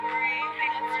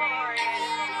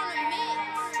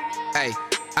Hey,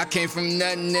 I came from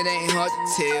nothing, it ain't hard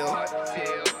to tell.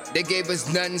 They gave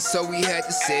us nothing, so we had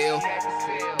to sell.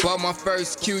 Bought my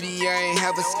first cutie, I ain't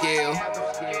have a scale.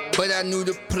 But I knew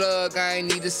the plug, I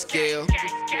ain't need a scale.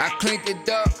 I cleaned it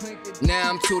up, now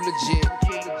I'm too legit.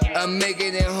 I'm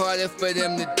making it harder for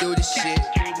them to do the shit.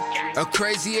 A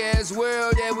crazy ass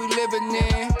world that we living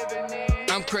in.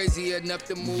 I'm crazy enough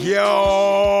to move.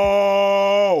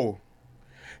 Yo!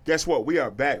 Guess what? We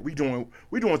are back. We doing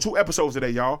 2 episodes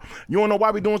today, y'all. You wanna know why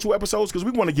we doing 2 episodes? Because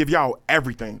we want to give y'all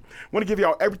everything. We want to give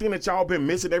y'all everything that y'all been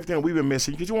missing, everything that we've been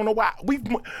missing. Because you wanna know why? We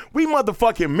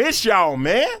motherfucking miss y'all,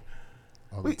 man.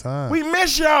 All the time. We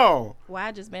miss y'all. Well,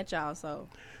 I just met y'all, so.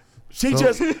 She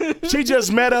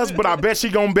just met us, but I bet she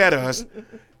gonna bet us.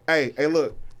 Hey,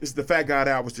 look. This is the Fat God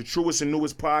Hour. It's the truest and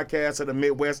newest podcast of the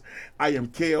Midwest. I am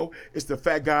Kel. It's the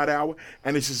Fat God Hour,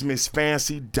 and this is Miss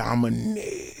Fancy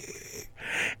Dominique.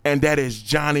 And that is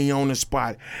Johnny on the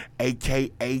spot,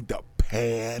 a.k.a. the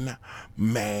Pan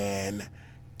Man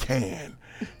Can.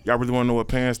 Y'all really want to know what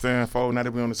Pan stands for? Now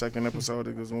that we're on the second episode,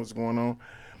 because what's going on?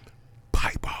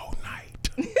 Pipe all night.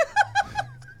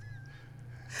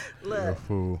 Look.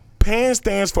 Fool. Pan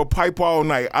stands for pipe all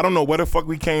night. I don't know where the fuck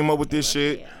we came up with this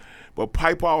shit. Yeah. But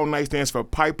pipe all night stands for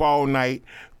pipe all night,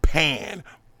 pan,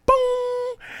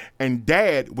 boom. And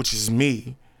dad, which is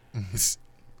me, is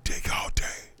dig all day.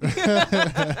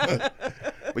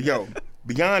 But yo,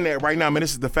 beyond that, right now, man,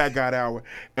 this is the Fat God Hour.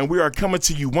 And we are coming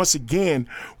to you once again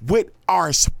with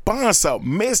our sponsor,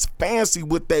 Miss Fancy,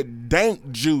 with that dank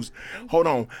juice. Hold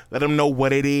on. Let them know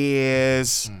what it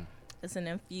is. It's an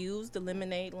infused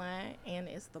lemonade line, and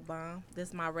it's the bomb. This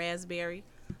is my raspberry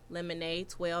lemonade,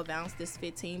 12 ounce. This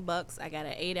 $15. I got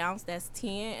an 8 ounce, that's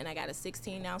 10, and I got a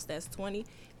 16 ounce, that's 20.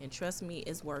 And trust me,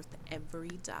 it's worth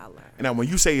every dollar. Now, when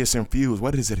you say it's infused,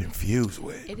 what is it infused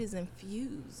with? It is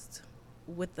infused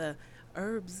with the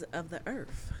herbs of the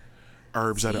earth.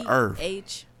 Herbs of the earth.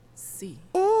 THC.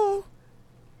 Ooh.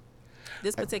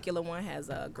 This particular one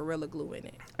has Gorilla Glue in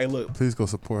it. Hey, look. Please go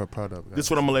support her product, guys. This is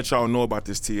what I'm gonna let y'all know about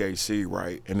this THC,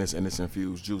 right? And this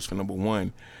infused juice. For number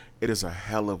one, it is a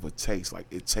hell of a taste. Like,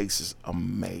 it tastes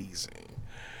amazing.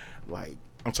 Like,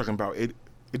 I'm talking about it.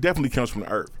 It definitely comes from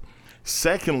the earth.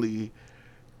 Secondly,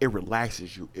 it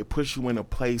relaxes you. It puts you in a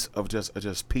place of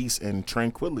just peace and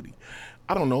tranquility.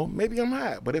 I don't know. Maybe I'm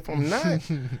high, but if I'm not,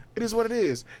 it is what it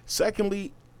is.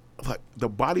 Secondly, like, the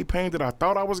body pain that I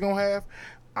thought I was gonna have,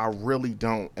 I really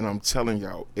don't, and I'm telling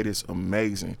y'all, it is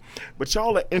amazing. But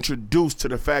y'all are introduced to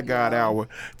the Fat God Hour.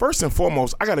 First and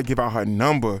foremost, I got to give out her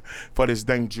number for this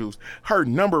dang juice. Her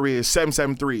number is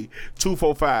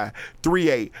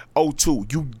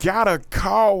 773-245-3802. You got to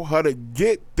call her to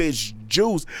get this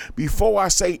juice before I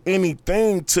say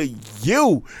anything to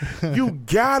you. You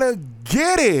got to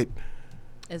get it.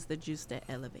 It's the juice that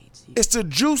elevates you. It's the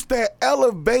juice that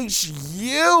elevates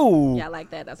you. Yeah, I like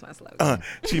that. That's my slogan.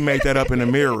 She made that up in the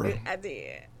mirror. I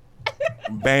did.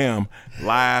 Bam.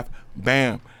 Live.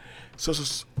 Bam. So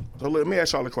let me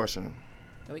ask y'all a question.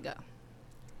 Here we go.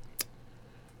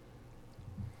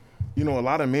 You know, a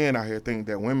lot of men out here think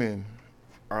that women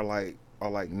are like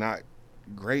not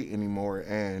great anymore,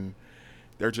 and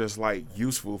they're just like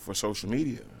useful for social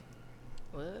media.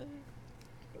 What?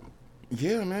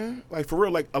 Yeah, man. Like, for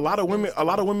real, like a lot of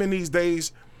women these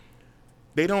days,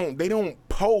 they don't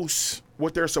post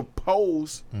what they're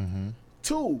supposed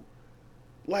to.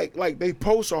 Like they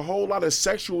post a whole lot of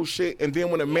sexual shit, and then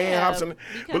when a man hops in,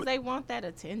 because they want that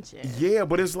attention. Yeah,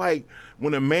 but it's like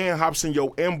when a man hops in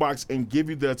your inbox and give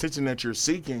you the attention that you're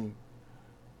seeking.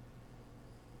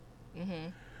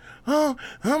 Oh,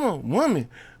 I'm a woman.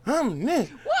 I'm this.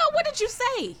 Well, what did you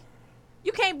say?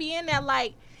 You can't be in there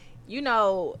like, you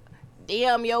know,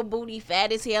 damn, your booty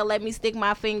fat as hell, let me stick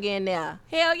my finger in there.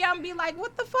 Hell, y'all be like,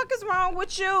 what the fuck is wrong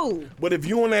with you? But if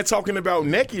you on there talking about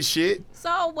naked shit.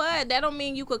 So what? That don't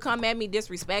mean you could come at me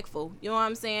disrespectful. You know what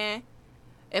I'm saying?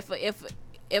 If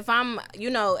I'm, you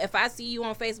know, if I see you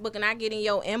on Facebook and I get in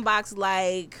your inbox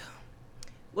like,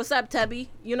 what's up, Tubby?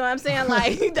 You know what I'm saying?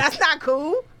 Like, that's not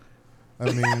cool.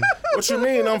 I mean, What you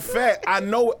mean? I'm fat. I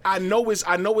know it's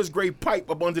great pipe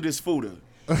up under this fooder.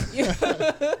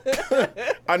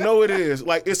 I know it is.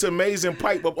 Like, it's amazing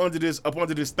pipe up under this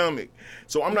stomach.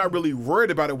 So I'm not really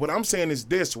worried about it. What I'm saying is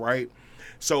this, right?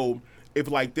 So if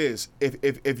like this,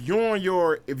 if you're on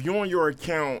your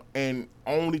account and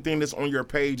only thing that's on your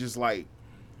page is like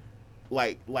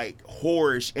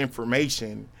whorish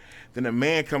information, then a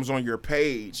man comes on your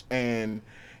page and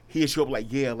he hits you up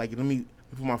like, yeah, like let me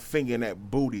put my finger in that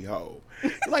booty hole.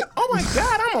 You're like, oh my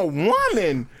God, I'm a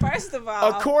woman. First of all,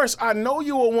 Of course, I know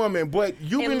you a woman, but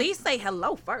you at been least say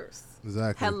hello first.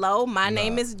 Exactly. Hello, my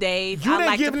name is Dave. You I didn't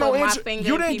like to give put no my answer- finger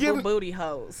you in didn't people's give- booty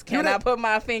holes. Can I didn't- put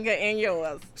my finger in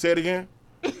yours? say it again.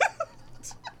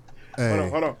 Hey,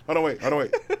 Hold on,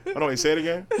 wait. Say it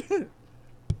again.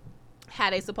 How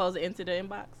they supposed to enter the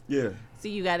inbox? Yeah. See,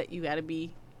 you gotta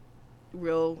be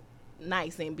real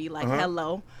nice and be like, Uh-huh.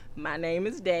 hello, my name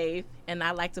is Dave, and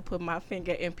I like to put my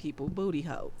finger in people's booty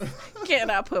holes. Can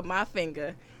I put my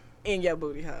finger in your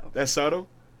booty hole? That's subtle.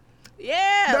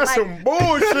 Yeah, That's like, some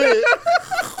bullshit.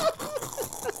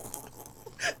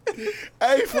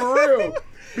 Hey, for real.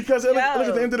 Because look,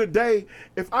 at the end of the day,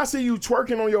 if I see you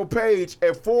twerking on your page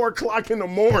at 4:00 in the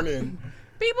morning,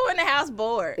 people in the house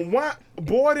bored. why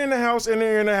bored in the house and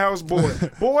they're in the house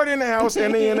bored, bored in the house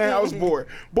and they in the house bored,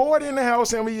 bored in the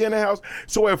house and we in the house.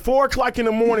 So at 4:00 in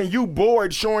the morning, you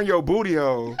bored showing your booty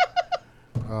hole.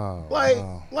 oh, Like,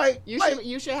 wow.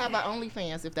 You should have an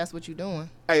OnlyFans if that's what you're doing.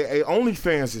 hey,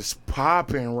 OnlyFans is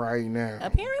popping right now.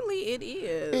 Apparently, it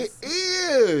is. It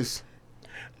is.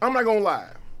 I'm not gonna lie.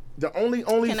 The only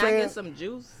Can I get OnlyFans, some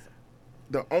juice?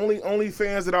 the only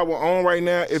OnlyFans that I will own right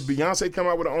now, if Beyonce come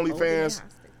out with an Hold me OnlyFans,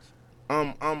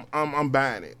 hostage. I'm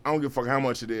buying it. I don't give a fuck how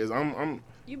much it is.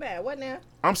 You bad? What now?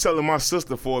 I'm selling my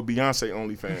sister for a Beyonce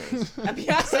OnlyFans. A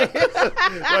Beyonce.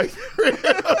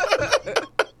 Like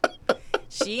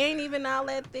She ain't even all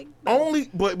that thick. only,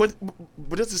 but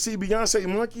just to see Beyonce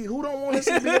monkey, who don't want to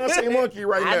see Beyonce monkey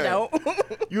right now? I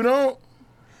don't. You don't?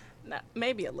 No,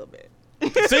 maybe a little bit.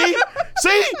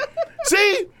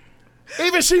 See?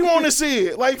 Even she want to see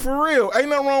it. Like, for real. Ain't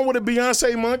nothing wrong with a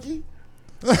Beyonce monkey.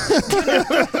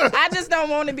 I just don't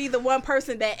want to be the one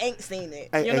person that ain't seen it.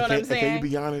 You know what I'm saying? Can you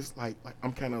be honest? Like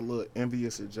I'm kind of a little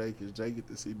envious of Jay because Jay get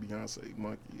to see Beyonce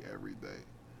monkey every day.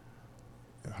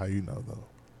 How you know though?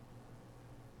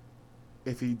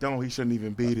 If he don't, he shouldn't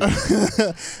even beat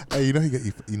it. Hey,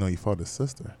 he fought his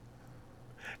sister.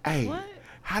 Hey, What?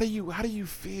 how do you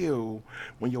feel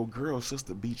when your girl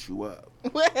sister beats you up?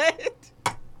 What?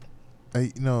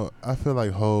 Hey, I feel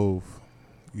like Hove,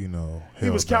 He held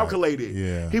was back. calculated.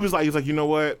 Yeah. He was like, you know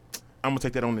what? I'm gonna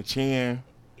take that on the chin.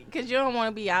 Because you don't want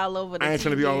to be all over the I ain't TV,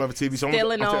 trying to be all over TV, so I'm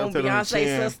stealing gonna on take it on the Beyonce's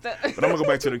chin. sister. But I'm gonna go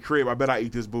back to the crib. I bet I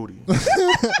eat this booty.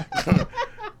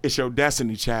 It's your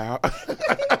destiny, child.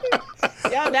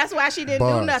 Yo, that's why she didn't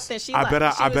Bars. do nothing. She I was bet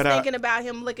I- thinking about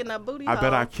him licking up booty I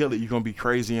bet I hole. kill it. You're gonna be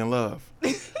crazy in love.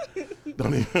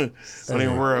 Don't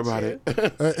even worry about it.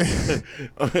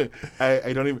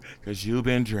 Hey, don't even, cause you've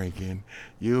been drinking.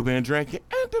 Hey,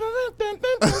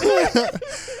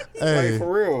 Like,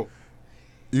 for real.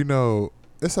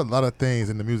 it's a lot of things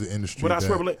in the music industry. But I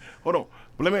swear, that- hold on.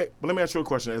 But let me ask you a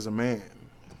question as a man.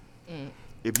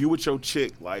 If you with your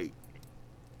chick like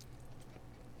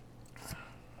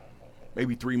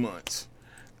maybe 3 months,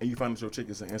 and you find that your chick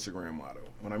is an Instagram model.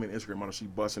 When I mean Instagram model, she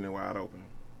busting it wide open.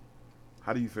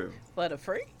 How do you feel? For the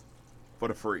free? For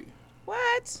the free.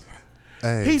 What?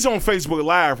 Hey, He's on Facebook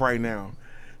Live right now.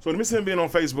 So in the midst of him being on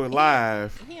Facebook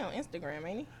Live, He on Instagram,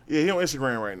 ain't yeah, he on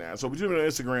Instagram right now. So between on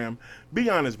Instagram, be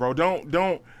honest, bro.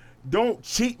 Don't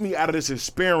cheat me out of this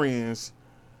experience.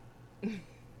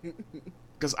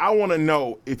 Cause I want to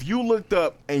know if you looked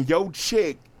up and your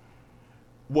chick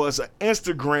was an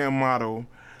Instagram model.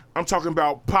 I'm talking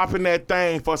about popping that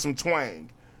thing for some twang.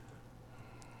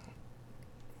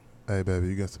 hey, baby,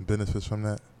 you got some benefits from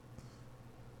that?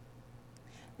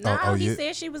 he? No, he yeah.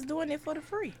 said she was doing it for the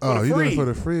free. Oh, the you doing free. it for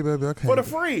the free, baby? I can't. For the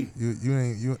free. You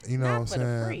ain't you know Not what I'm for the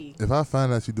saying? free. If I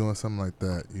find out you doing something like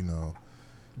that,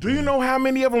 Do you know how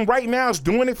many of them right now is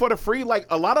doing it for the free? Like,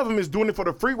 a lot of them is doing it for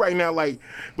the free right now. Like,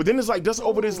 but then it's like just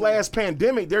over this last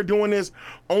pandemic, they're doing this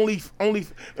only. Let me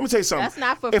tell you something. That's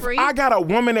not for if free. I got a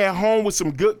woman at home with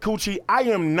some good coochie, I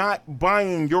am not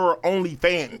buying your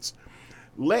OnlyFans.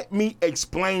 Let me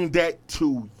explain that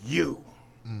to you.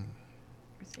 You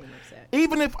seem upset.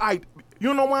 Even if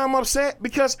you know why I'm upset?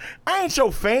 Because I ain't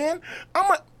your fan.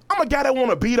 I'm a guy that want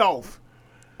to beat off.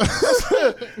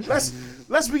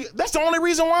 Let's be. That's the only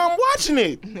reason why I'm watching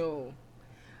it. No.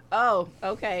 Oh,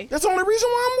 okay. That's the only reason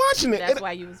why I'm watching it. That's And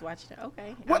why you was watching it.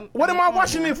 Okay. what am I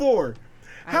watching it for?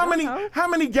 How don't know.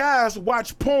 many guys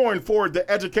watch porn for the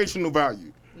educational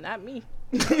value? Not me.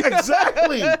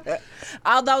 Exactly.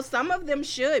 Although some of them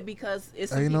should, because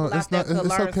it's some people out there could it's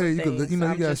learn okay. some You things. you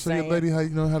I'm gotta just show your saying. lady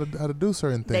how to do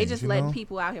certain things. They just letting know?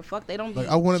 people out here fuck. They don't be Like,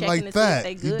 I want it checking like to see if that.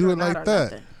 they You good do or it not like or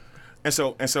that. nothing.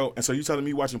 And so you telling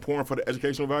me watching porn for the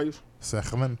educational values?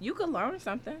 Segment. You could learn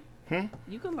something.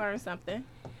 You could learn something.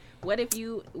 What if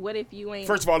you ain't?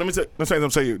 First of all, let me tell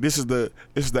you. This is the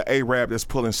Arab that's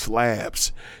pulling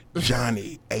slabs.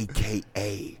 Johnny,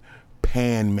 a.k.a.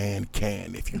 Pan Man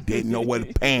Can. If you didn't know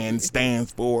what PAN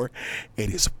stands for, it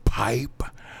is pipe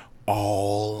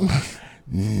all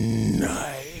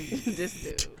night. This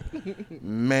dude.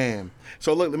 Man.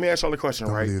 So look, let me ask y'all a question,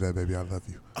 Don't right? believe that, baby. I love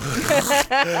you.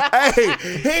 Hey,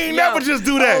 he ain't never just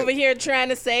do that. Over here trying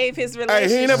to save his Hey, relationship.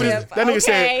 he ain't never just, that nigga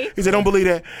said, he said, don't believe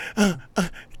that.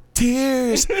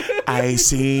 Tears I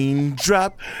seen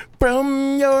drop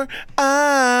from your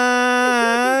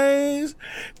eyes.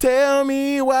 Tell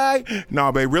me why.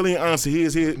 No, babe, really and honestly, he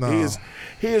has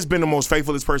been the most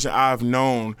faithfulest person I've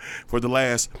known for the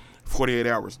last 48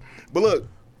 hours. But look.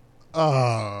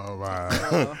 Oh, wow.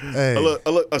 Hey. Look.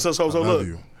 So I love look.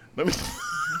 you. Let me.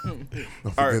 Don't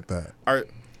forget that. All right.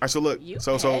 So look.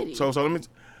 So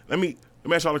let me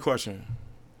ask y'all a question.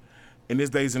 In this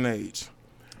days and age,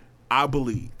 I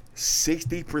believe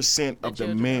 60% of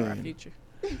the men.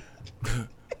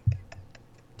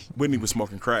 Whitney was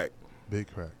smoking crack.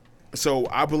 Big crack. So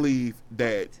I believe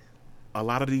that a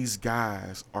lot of these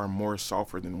guys are more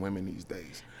softer than women these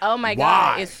days. Oh my Why?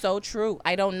 God, it's so true.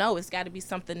 I don't know. It's got to be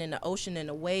something in the ocean and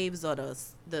the waves or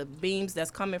the beams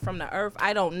that's coming from the earth.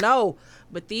 I don't know.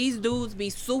 But these dudes be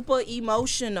super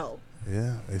emotional.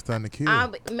 Yeah, they starting to kill.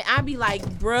 I be like,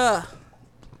 bruh.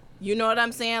 You know what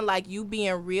I'm saying? Like, you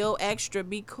being real extra,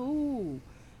 be cool.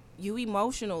 You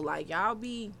emotional. Like, y'all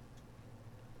be...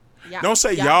 Don't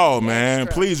say y'all, be man.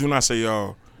 extra. Please do not say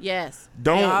y'all. Yes.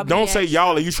 Don't say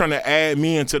y'all. Are you trying to add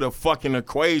me into the fucking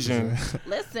equation?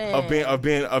 Listen. Of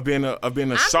being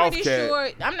a soft cat. Sure,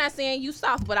 I'm not saying you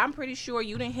soft, but I'm pretty sure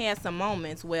you done had some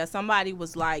moments where somebody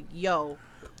was like, "Yo,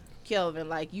 Kelvin,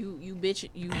 like you bitch,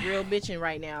 you real bitching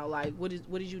right now. Like, what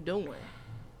is you doing?"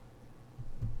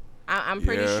 I'm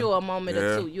pretty sure a moment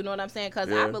or two. You know what I'm saying?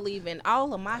 Because I believe in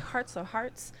all of my hearts of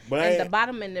hearts and the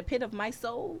bottom and the pit of my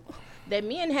soul that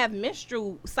men have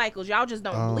menstrual cycles. Y'all just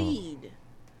don't bleed.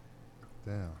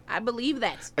 Damn. I believe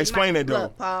that. Explain that though.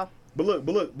 Look, Paul. But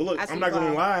look. I'm not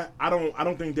gonna lie. I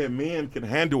don't think that men can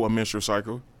handle a menstrual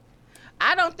cycle.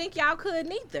 I don't think y'all could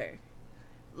neither.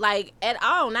 Like, at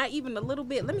all. Not even a little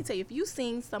bit. Let me tell you, if you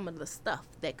seen some of the stuff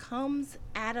that comes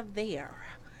out of there,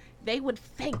 they would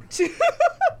faint.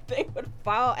 They would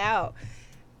fall out.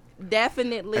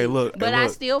 Definitely. Hey, look. I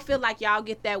still feel like y'all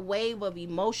get that wave of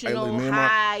emotional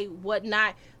high,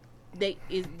 whatnot. Me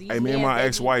and my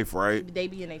ex-wife, right? They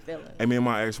be in their feelings. Hey, me and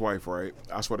my ex-wife, right?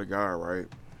 I swear to God, right?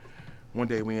 One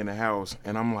day we in the house,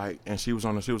 and I'm like, and she was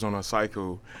on a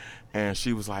cycle, and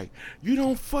she was like, "You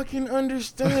don't fucking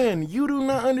understand. You do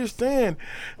not understand."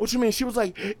 What you mean? She was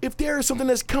like, "If there is something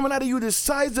that's coming out of you the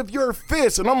size of your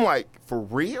fist," and I'm like, "For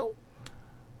real?"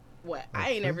 What?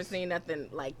 I ain't never seen nothing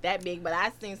like that big, but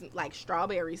I seen some, like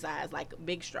strawberry size, like a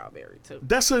big strawberry too.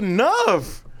 That's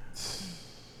enough.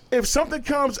 If something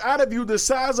comes out of you the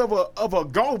size of a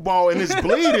golf ball and it's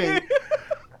bleeding,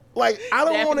 like I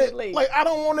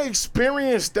don't want to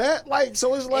experience that. Like,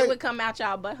 so it's like it would come out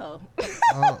y'all butthole.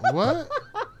 What?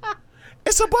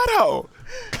 It's a butthole.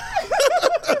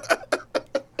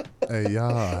 Hey,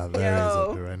 y'all are hilarious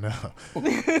up here right now.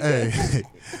 Hey,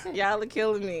 y'all are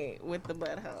killing me with the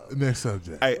butthole. Next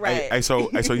subject. Hey, so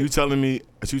you telling me,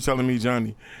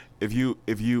 Johnny, if you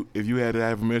had to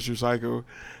have a menstrual cycle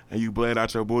and you bled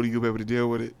out your booty, you'll be able to deal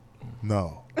with it?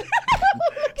 No.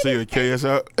 So you would kill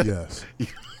yourself? Yes.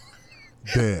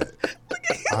 Dead.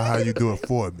 How you do it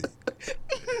for me?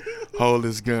 Hold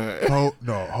this gun.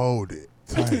 Hold it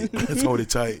tight. Let's hold it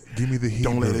tight. Give me the heat.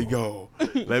 Don't let it go.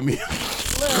 Let me.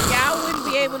 Look, y'all wouldn't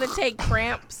be able to take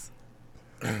cramps.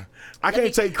 I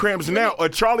can't take cramps now. A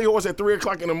Charlie horse at 3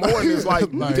 o'clock in the morning is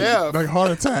like death. Like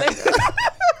heart attack.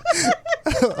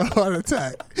 Heart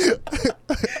attack.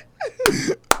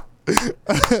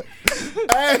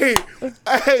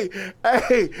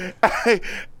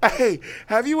 Hey,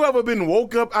 have you ever been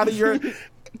woke up out of your... Can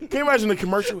you imagine the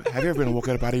commercial? Have you ever been woke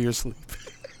up out of your sleep?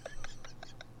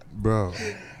 Bro.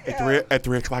 At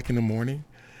 3 o'clock in the morning,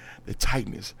 the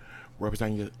tightness rubs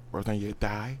down your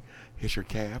thigh, hits your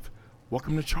calf.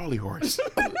 Welcome to Charlie Horse.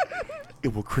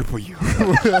 It will cripple you.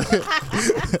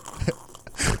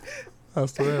 I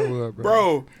swear it would, bro.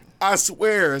 Bro, I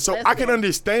swear. So I can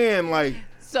understand, like...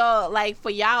 So, like, for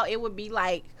y'all, it would be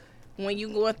like when you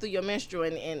going through your menstrual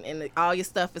and all your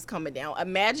stuff is coming down.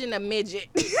 Imagine a midget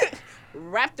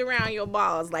wrapped around your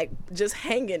balls, like, just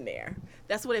hanging there.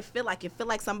 That's what it feel like. It feel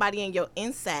like somebody in your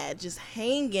inside just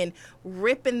hanging,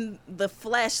 ripping the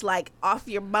flesh, like, off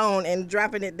your bone and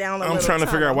dropping it down a little I'm trying to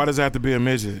figure out, why does it have to be a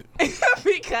midget?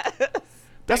 Because...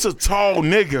 That's a tall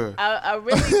nigga.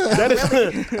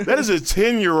 That is a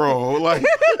 10-year-old. Like...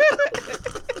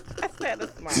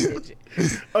 not a small midget.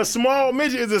 A small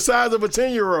midget is the size of a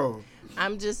 10-year-old.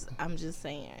 I'm just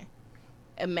saying.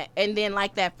 And then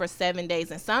like that for 7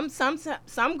 days, and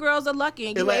some girls are lucky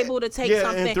and you're able to take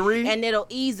something and it'll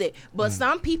ease it. But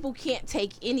some people can't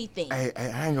take anything. Hey,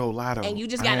 I ain't gonna lie though. And you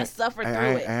just gotta suffer through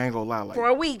it. I ain't gonna lie, like, for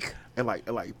a week. And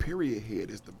like period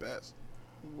head is the best.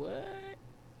 What?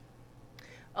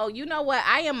 Oh, you know what?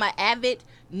 I am an avid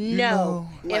no.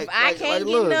 If I can't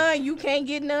get none, you can't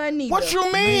get none neither. What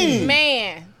you mean,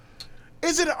 man?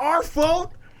 Is it our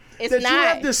fault that you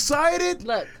have decided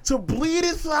to bleed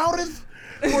it out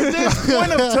for this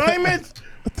point of time?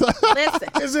 Listen.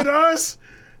 Is it us?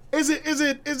 Is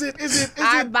it?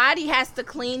 Our body has to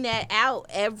clean that out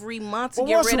every month to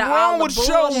Well, get rid of all the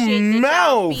bullshit that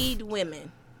y'all feed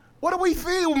women. What do we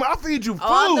feed women? I feed you food.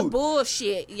 All the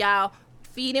bullshit y'all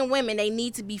feeding women, they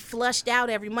need to be flushed out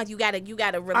every month. You gotta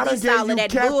release all of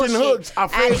that bullshit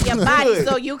out of your body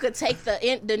so you could take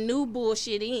the new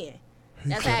bullshit in.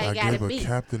 That's how it gotta be.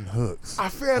 Captain Hooks. I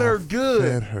fed her good.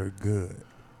 Fed her good.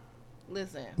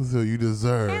 Listen. So you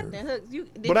deserve. Captain Hooks.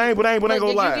 But I ain't gonna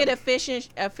lie. Did you get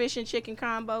a fish and chicken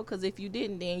combo? Because if you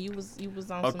didn't, then you was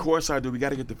on. Of course I do. We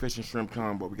gotta get the fish and shrimp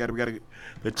combo. We gotta get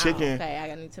the chicken. Okay,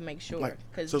 I need to make sure. Like,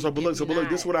 but look.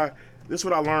 This is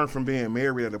what I learned from being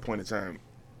married at a point in time.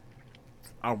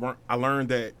 I learned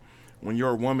that when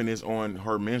your woman is on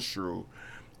her menstrual,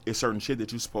 it's certain shit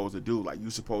that you're supposed to do. Like, you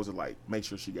supposed to, like, make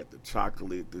sure she got the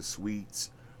chocolate, the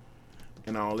sweets,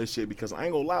 and all this shit. Because I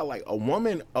ain't gonna lie, like, a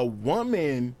woman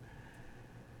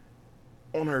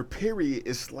on her period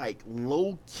is, like,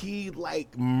 low-key,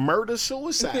 like,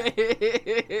 murder-suicide.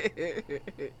 Hey,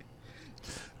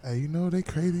 you know, they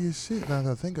crazy as shit now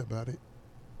that I think about it.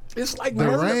 It's like the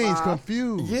murder. range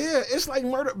confused. Yeah, it's like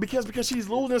murder because she's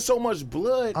losing so much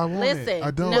blood. I want it.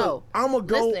 I don't. No. I'm gonna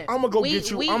go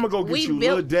get you,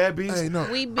 little Debbie's. Hey,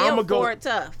 no. We built for it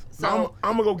tough. So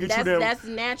I'm gonna go get you them. That's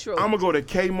natural. I'm gonna go to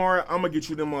Kmart. I'm gonna get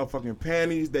you them motherfucking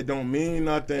panties that don't mean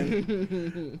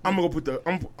nothing. I'm gonna put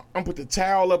the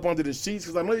towel up under the sheets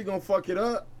because I know you're gonna fuck it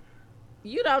up.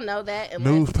 You don't know that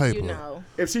unless newspaper. You know.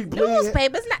 If she bleeds,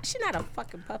 newspaper. She's not a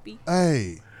fucking puppy.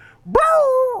 Hey,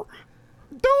 bro.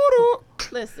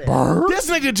 Listen. This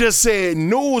nigga just said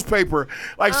newspaper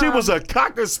like she was a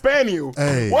cocker spaniel.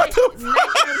 Hey. What the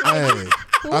fuck? Hey,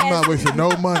 I'm not wasting no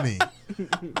money.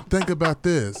 Think about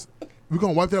this. We're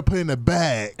going to wipe that, put it in a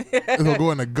bag. It's going to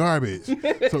go in the garbage.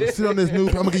 So sit on this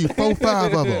newspaper. I'm going to give you 4,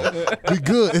 5 of them. We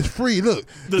good. It's free. Look.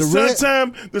 The sun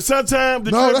time,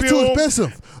 the No, Tribune. that's too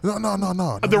expensive.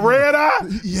 No. The red eye?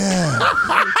 Yeah.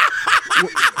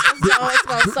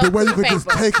 The way you can just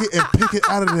take it and pick it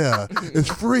out of there. It's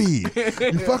free.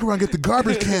 You fuck around, get the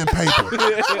garbage can paper.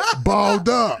 Balled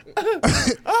up.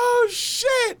 Oh,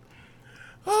 shit.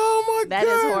 Oh, my God. That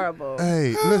is horrible.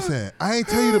 Hey, listen. I ain't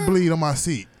tell you to bleed on my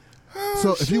seat.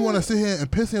 So if you want to sit here and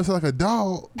piss yourself like a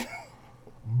dog,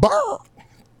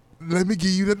 let me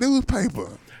give you the newspaper.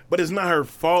 But it's not her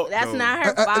fault. That's though. not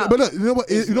her fault. But look, you know what?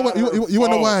 You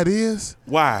want to know why it is?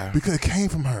 Why? Because it came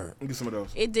from her. Get some of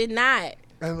those. It did not.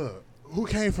 Hey, look, who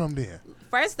came from there?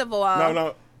 First of all,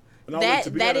 no.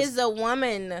 That is a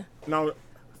woman. No,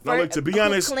 look, to be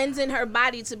honest, cleansing her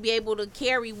body to be able to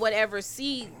carry whatever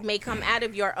seed may come out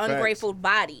of your ungrateful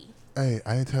body. Hey,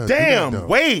 I ain't tell you. Damn,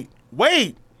 wait.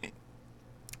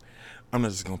 I'm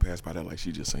not just gonna pass by that like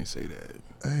she just ain't say that.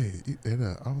 Hey,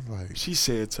 I was like, she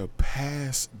said to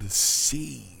pass the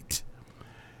seed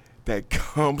that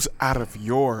comes out of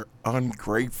your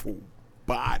ungrateful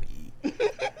body.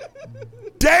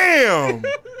 Damn.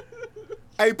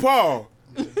 Hey, Paul,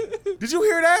 did you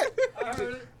hear that? I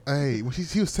heard it. Hey, when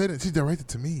she was saying it, she directed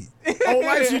to me. Oh,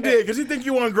 like she did, because she think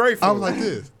you ungrateful. I was like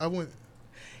this. I went.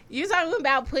 You talking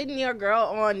about putting your girl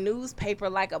on newspaper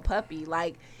like a puppy?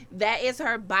 Like that is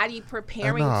her body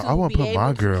preparing to be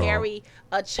able to carry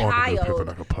a child.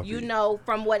 Like a you know,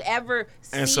 from whatever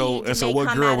seed and so may what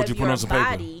come girl out would you of put your on some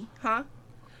body, paper? Huh?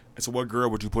 And so what girl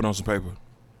would you put on some paper?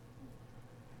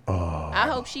 I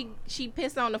hope she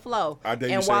piss on the floor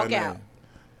and walk out.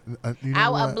 You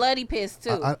know a bloody piss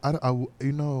too. I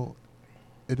you know,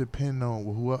 it depends on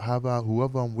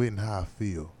whoever I'm with and how I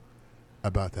feel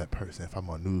about that person. If I'm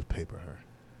on newspaper her.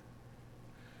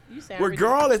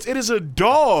 Regardless, it is a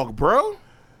dog, bro.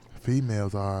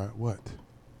 Females are what?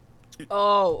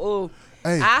 Oh.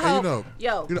 Hey, you know,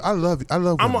 I love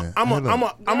women.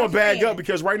 I'm a bag up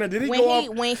because right now did he when go he,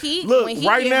 off? When he look when he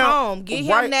right get now, home, get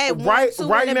him that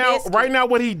right now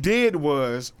what he did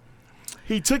was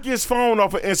he took his phone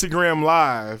off of Instagram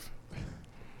Live.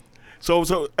 So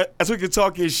we could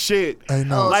talk his shit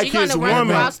like his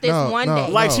woman.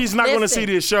 Like she's not going to see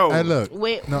this show. Hey, look.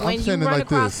 When you run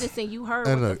across this and you heard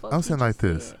what the fuck I'm saying like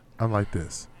this. I'm like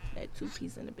this. That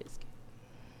 2-piece in the biscuit.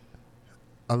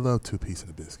 I love 2-piece in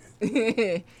the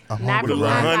biscuit. I'm Not hungry with a little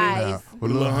right honey. now.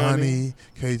 With a little honey,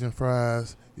 Cajun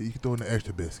fries. You can throw in the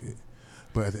extra biscuit.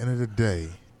 But at the end of the day,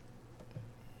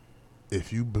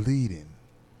 if you bleeding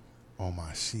on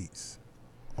my sheets,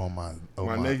 on my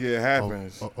nigga, it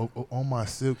happens. On my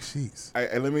silk sheets.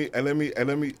 Let me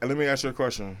ask you a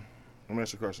question. Let me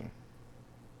ask you a question.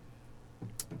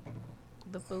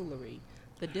 The foolery.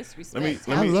 The disrespect.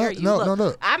 Let me-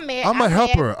 No. I'm mad. I'm a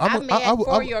helper. I'm mad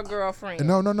for your girlfriend.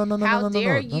 No. How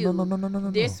dare No.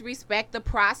 you disrespect the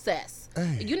process?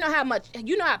 Hey. You know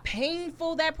how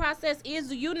painful that process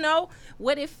is. You know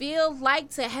what it feels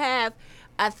like to have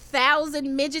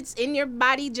 1,000 midgets in your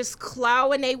body just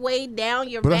clawing their way down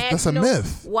your But back. that's a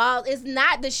myth. Well, it's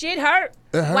not. The shit hurt.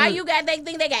 It hurt. Why you got? They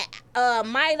think they got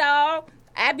Midol,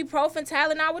 ibuprofen,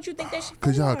 Tylenol. What you think that shit?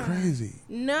 Cause y'all for? crazy.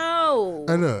 No.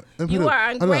 Hey, look, You are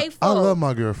ungrateful. I love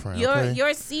my girlfriend. okay?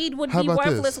 Your seed would How be about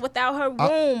worthless this? without her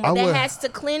womb I that would- has to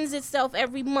cleanse itself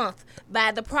every month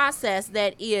by the process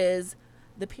that is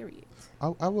the period.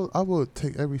 I will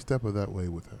take every step of that way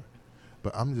with her.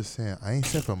 But I'm just saying, I ain't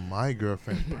saying for my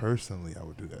girlfriend personally I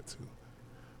would do that too.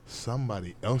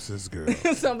 Somebody else's girl,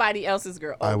 Somebody else's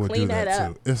girl. Oh, I would clean do that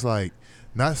up. too. It's like,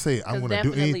 not say I'm 'Cause gonna do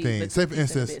definitely anything. the Say for chicken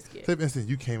instance, biscuit.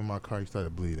 you came in my car, you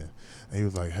started bleeding, and he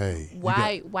was like, "Hey,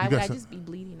 Why would I some-" just be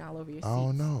bleeding all over your seats? I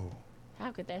don't know,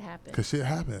 How could that happen? cause shit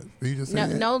happens. You just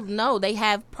say, No. They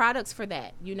have products for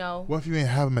that. You know, What if you ain't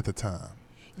have them at the time?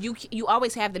 you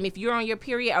always have them. If you're on your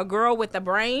period, a girl with a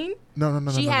brain. No.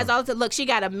 She has no. all the look. She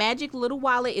got a magic little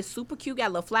wallet. It's super cute.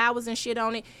 Got little flowers and shit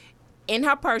on it. In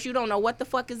her purse, you don't know what the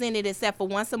fuck is in it except for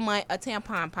once a month a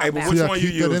tampon pop Hey, but out. which See, I one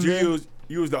you keep that use? in there? You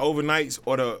use the overnights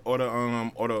or the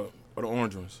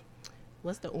orange ones?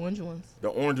 What's the orange ones? The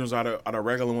orange ones are the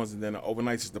regular ones, and then the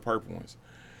overnights is the purple ones.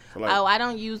 So like, Oh, I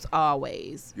don't use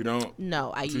always. you don't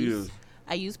No, I What you use use?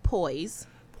 I use poise.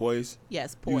 poise.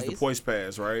 Yes, You use poise. the poise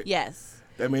pads, right? Yes,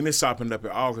 I mean, it's softened up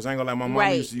at all because I ain't gonna lie. My mom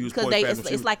right. used to use Because poise pads. when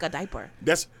she it's was- like a diaper.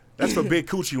 that's for big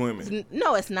coochie women.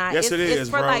 No, it's not. Yes, it's, it is, It's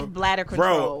for bro. like bladder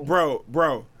control.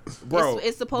 Bro.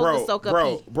 It's supposed to soak up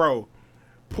heat. Bro.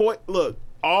 Look,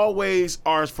 always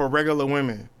are for regular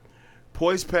women.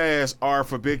 Poise pads are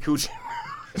for big coochie.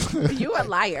 You a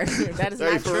liar. That is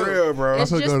Hey, not for true. real, bro.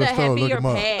 It's I'm just gonna go to a the store, look heavier 'em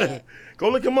up. pad. Go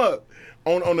look them up.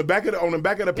 On the back of the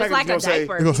package, It's like a it's gonna say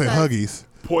diaper. You're gonna say because Huggies.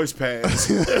 poise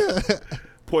pads.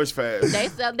 Poise pads.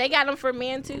 They got them for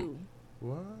men too.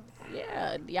 What?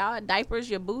 Yeah, y'all diapers,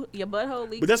 your butthole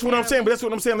leaks. But that's what I'm saying.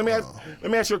 apparently.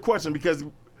 Let me ask you a question because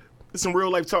it's some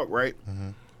real life talk, right? Mm-hmm.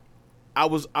 I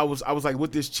was like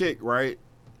with this chick, right?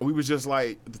 We was just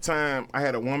like at the time I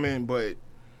had a woman, but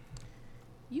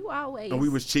You always. and we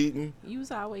was cheating. You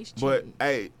was always But cheating.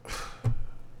 hey,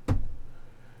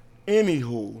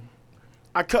 anywho,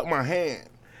 I cut my hand.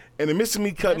 In the midst of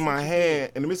me cutting That's my what you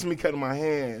hand,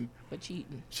 For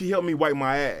cheating. she helped me wipe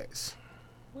my ass.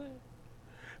 What?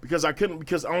 Because I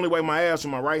only wipe my ass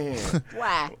with my right hand.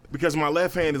 Why? Because my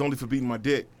left hand is only for beating my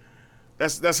dick.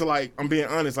 That's like, I'm being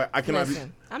honest. Like I cannot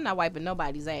Listen, I'm not wiping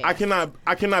nobody's ass. I cannot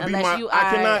beat Unless my you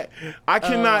I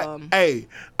cannot are,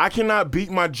 I cannot beat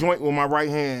my joint with my right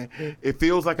hand. It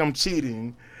feels like I'm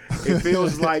cheating. It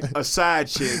feels like a side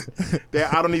chick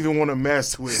that I don't even want to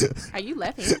mess with. Are you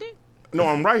left-handed? No,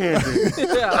 I'm right-handed.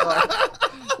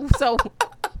 So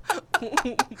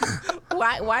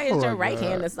why is Oh your my right God.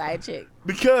 hand a side chick?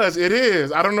 Because it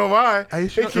is. I don't know why. Are you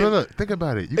sure? It can- Look, think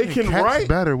about it. You it can can catch write.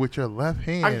 better with your left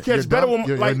hand. I can catch better with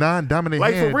your like non-dominant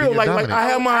like hand. for real. than your Like I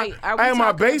dominant. have Are we my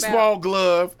talking baseball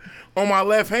glove on my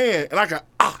left hand, and I can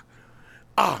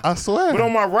I swear. But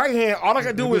on my right hand, all I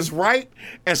can do is write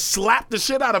and slap the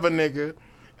shit out of a nigga.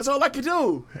 That's all I can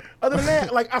do. Other than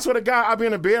that, like I swear to God, I'd be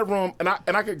in the bedroom and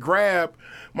I could grab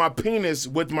my penis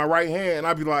with my right hand and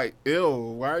I'd be like, ew,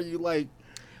 why are you like,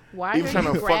 Why You are trying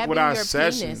you to fuck grabbing with our your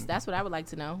session. penis? That's what I would like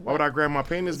to know. why would I grab my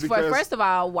penis? Because First of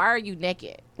all, why are you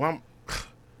naked? well,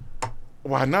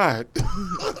 why not?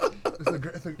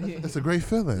 It's a great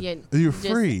feeling. You're just,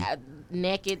 free.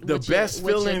 Naked The with best your,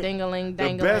 feeling, with your dingling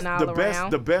dangling all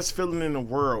around. the best feeling in the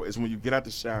world is when you get out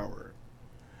the shower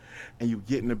and you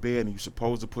get in the bed and you're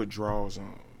supposed to put drawers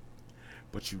on,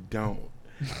 but you don't.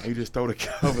 And you just throw the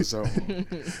covers on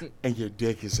and your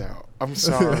dick is out. I'm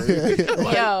sorry.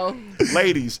 Yo,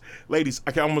 ladies,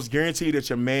 I can almost guarantee that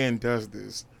your man does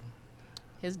this.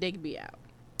 his dick be out.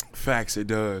 Facts, it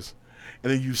does.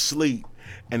 And then you sleep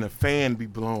and the fan be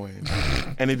blowing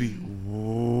and it be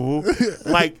whoa,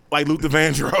 like Luther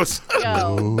Vandross.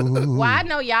 Yo, well, I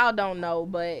know y'all don't know,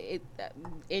 but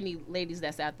any ladies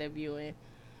that's out there viewing,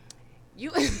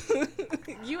 you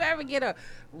you ever get a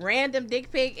random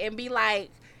dick pic and be like,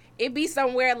 it be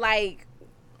somewhere like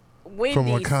Wendy's. From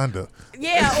Wakanda.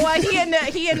 Yeah, or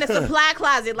he in the supply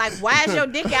closet. Like, why is your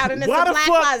dick out in the supply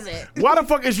closet? Why the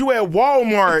fuck is you at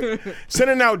Walmart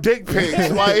sending out dick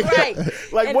pics? Like, Right.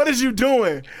 like And- what is you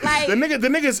doing? Like- the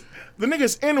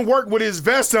nigga's in work with his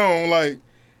vest on. Like,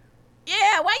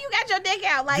 Yeah, why you got your dick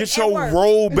out? Like, get at your work?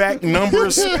 rollback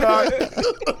numbers, Scott.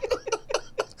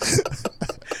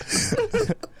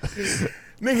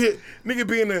 Nigga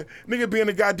be in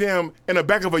the goddamn in the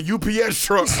back of a UPS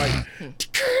truck, like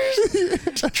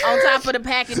On top of the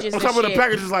packages. on top of the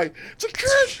packages, like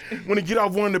when he get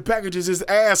off one of the packages, his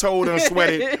asshole done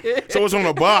sweated, so it's on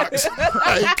a box.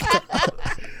 Like,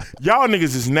 y'all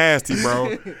niggas is nasty,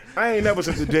 bro. I ain't never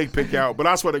sent the dick pic out, but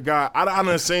I swear to God, I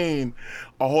done seen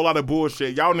a whole lot of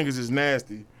bullshit. Y'all niggas is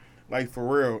nasty, like for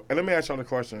real. And let me ask y'all the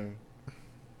question.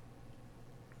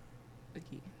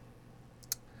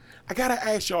 I gotta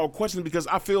ask y'all a question because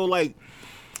I feel like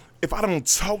if I don't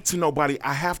talk to nobody,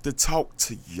 I have to talk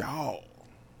to y'all.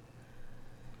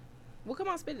 Well, come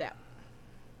on, spit it out.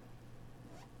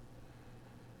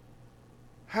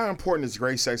 How important is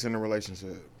great sex in a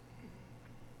relationship?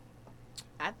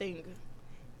 I think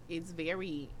it's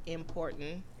very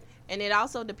important. And it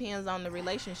also depends on the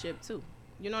relationship, too.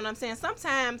 You know what I'm saying?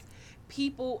 Sometimes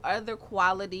people, other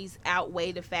qualities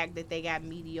outweigh the fact that they got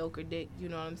mediocre dick. You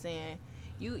know what I'm saying?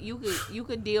 You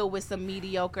could deal with some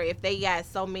mediocre if they got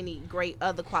so many great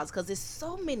other qualities, because there's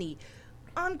so many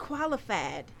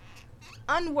unqualified,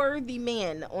 unworthy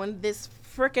men on this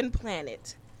freaking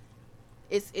planet.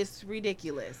 It's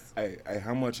ridiculous. Hey,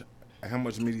 how much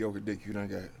mediocre dick you done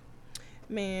got?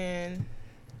 Man,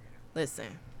 listen.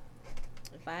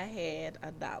 If I had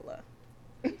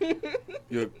 $1,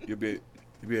 You be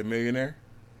a millionaire?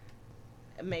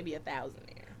 maybe 1,000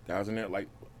 there. $1,000?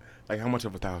 Like how much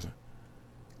of 1,000?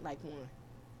 Like one.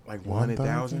 Like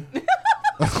 100,000?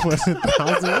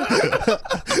 1,000?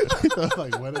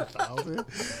 Like 1,000?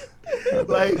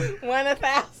 Like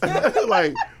 1,000.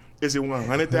 like is it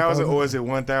 100,000 or is it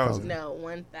 1,000? No,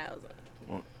 1,000.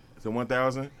 Is it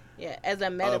 1,000? Yeah, as a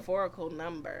metaphorical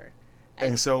number.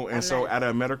 And so I'm not- at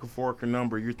a metaphorical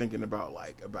number, you're thinking about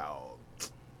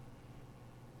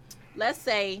let's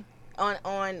say on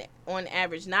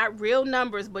average, not real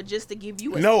numbers, but just to give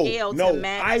you a No, scale no, to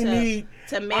match. I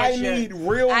need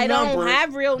real I numbers. don't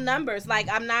have real numbers. Like,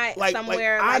 I'm not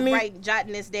somewhere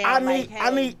jotting this down.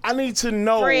 I need to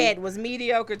know. Fred was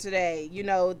mediocre today. You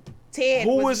know, Ted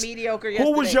was mediocre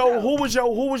yesterday.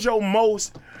 Who was your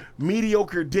most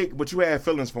mediocre dick, but you had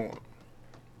feelings for him?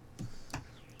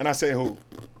 And I say who?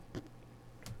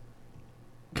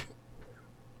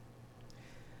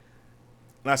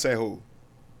 And I say who?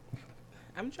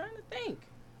 I'm trying to think.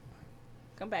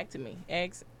 Come back to me.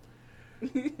 Eggs.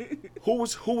 Who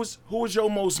was your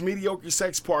most mediocre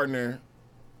sex partner?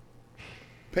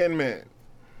 Penman.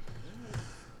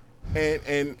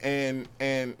 And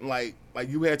like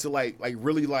you had to like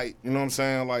really like, you know what I'm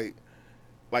saying,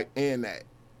 like in that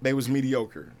they was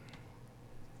mediocre.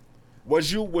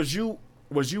 Was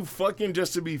you fucking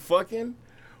just to be fucking,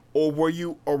 or were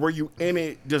you in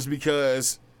it just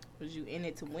because? Was you in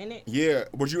it to win it? Yeah.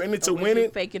 Was you in it to Or win was you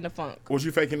it? faking the funk? Was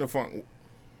you faking the funk?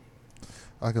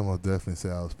 I can most definitely say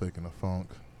I was faking the funk.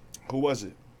 Who was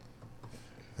it?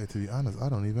 Hey, to be honest, I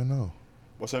don't even know.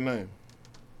 What's her name?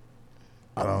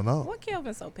 I don't know. What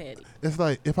Kelvin so petty? It's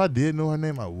like, if I did know her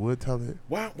name, I would tell it.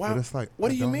 Why? But it's like, What I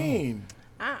do you don't know. mean?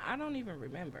 I don't even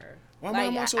remember. Why Like,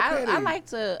 am I so petty?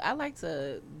 I like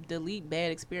to delete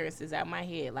bad experiences out my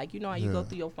head. Like, you know how you go Yeah.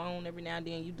 through your phone every now and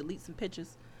then, you delete some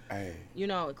pictures, Hey, you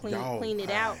know, y'all clean it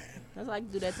out. lying. That's like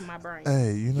do that to my brain.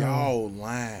 Hey, you know. Y'all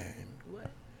lying. What?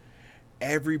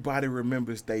 Everybody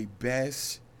remembers their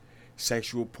best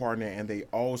sexual partner, and they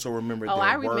also remember Oh, their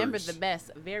I remember worst. the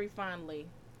best very fondly.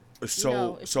 So,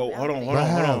 know, it's so about hold on, that. hold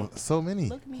on, hold on, So many.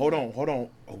 Look me hold up. on.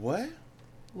 What?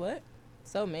 What?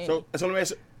 So many. So let me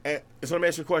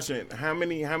ask you a question. How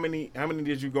many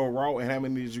did you go raw, and how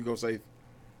many did you go safe?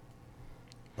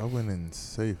 I went in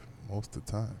safe most of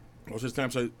the time. What's this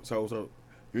time? So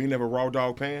you ain't never raw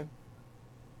dog pan?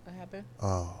 What happened?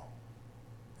 Oh,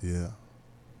 yeah.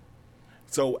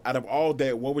 So out of all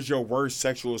that, what was your worst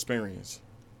sexual experience?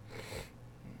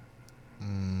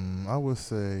 I would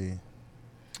say,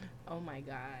 Oh my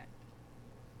God.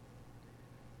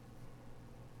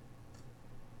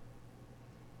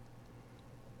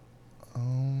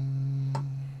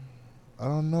 I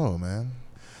don't know, man.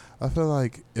 I feel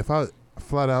like if I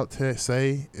flat out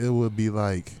say, it would be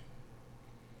like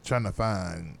trying to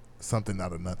find something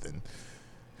out of nothing.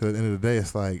 Because at the end of the day,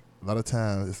 it's like a lot of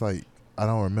times it's like I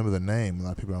don't remember the name. A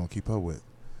lot of people I don't keep up with,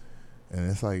 and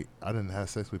it's like I didn't have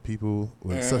sex with people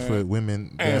with sex with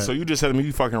women. And so you just telling me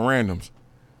you fucking randoms.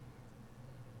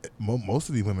 Most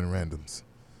of these women randoms.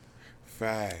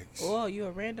 Facts. Oh, you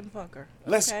a random fucker.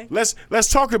 Okay.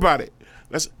 Let's talk about it.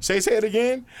 Let's say it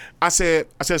again. I said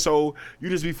so you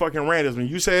just be fucking randoms when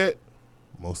you said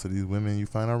Most of these women you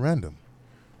find are random.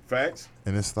 facts.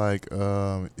 And it's like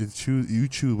you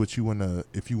choose what you wanna,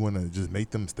 if you wanna just make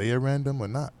them stay a random or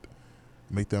not.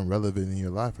 Make them relevant in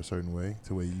your life a certain way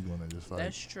to where you wanna just like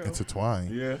That's true. intertwine.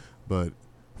 Yeah. But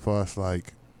for us,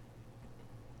 like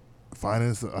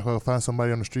I find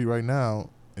somebody on the street right now,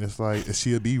 and it's like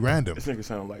she'll be random. This nigga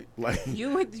sound like You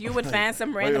would find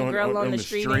some random on- girl on on the the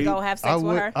street street? and go have sex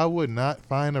with her. I would not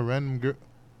find a random girl.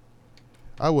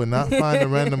 I would not find a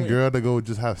random girl to go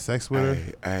just have sex with her.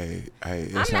 Hey.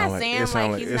 I'm not saying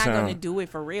like he's not gonna do it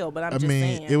for real, but I'm just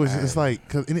saying. It's like,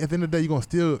 cause at the end of the day, you're gonna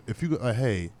still, if you go like,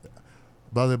 hey,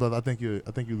 brother, I think you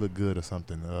look good or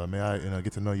something. May I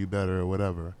get to know you better or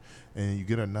whatever, and you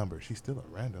get her number. She's still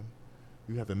a random.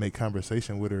 You have to make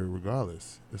conversation with her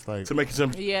regardless. It's like to make it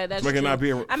simple. Yeah, that's to make true. it not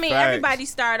be everybody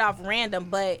start off random,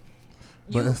 but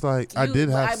it's like I did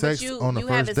have sex on the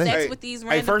first date. Sex with these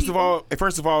random first people?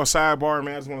 of all, sidebar,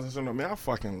 man. I just want to say something, man. I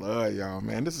fucking love y'all,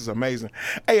 man. This is amazing.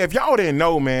 Hey, if y'all didn't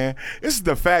know, man, this is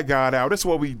the Fat God Hour. This is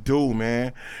what we do,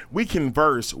 man. We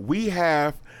converse. We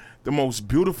have the most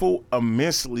beautiful,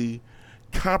 immensely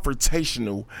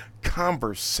confrontational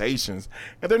conversations,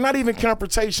 and they're not even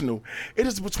confrontational. It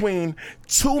is between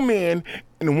two men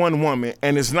and one woman,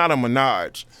 and it's not a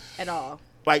menage At all.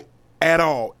 like at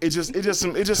all. It's just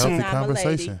Healthy some. I'm a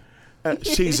conversation.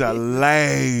 She's a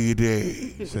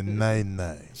lady. It's a night.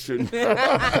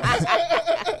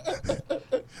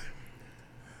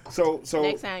 So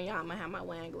Next time y'all, I'm gonna have my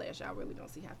wine glass. Y'all really don't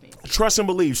see how fancy. trust and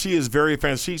believe. She is very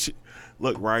fancy. She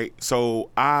look right. So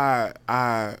I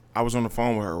was on the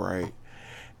phone with her, right,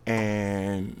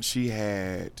 and she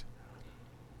had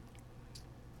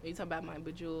Are you talking about my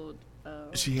bejeweled?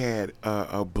 she had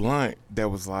a blunt that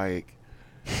was like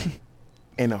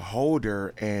in a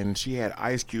holder, and she had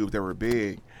ice cubes that were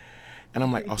big. And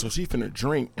I'm like, oh, so she finna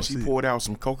drink, and she pulled out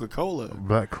some Coca-Cola.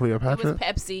 Black It Cleopatra. was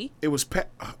Pepsi. It was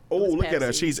oh, was look at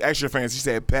her. Pepsi. She's extra fancy. She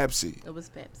said Pepsi. It was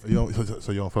Pepsi.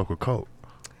 So you don't fuck with Coke?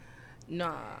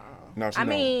 No. No, she I don't.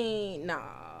 mean, no.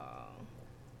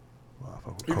 Well, I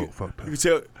fuck with Coke. Fuck You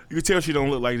Pepsi. can tell she don't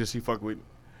look like this. She fuck with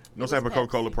no type of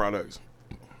Coca-Cola Pepsi. products.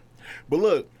 But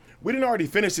look, we didn't already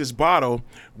finish this bottle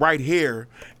right here.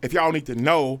 If y'all need to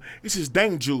know, this is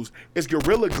Dank Juice. It's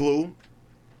Gorilla Glue.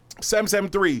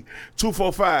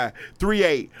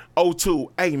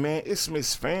 773-245-3802. Hey, man, it's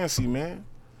Miss Fancy, man.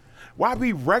 Why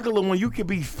be regular when you can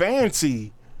be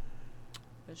fancy?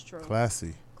 That's true.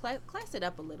 Classy. Class it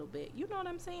up a little bit. You know what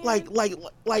I'm saying? Like, why?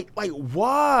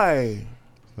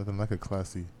 Nothing like a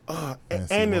classy.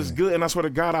 fancy And it's woman. good. And I swear to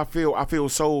God, I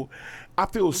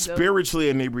feel spiritually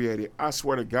inebriated. I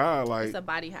swear to God, like it's a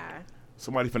body high.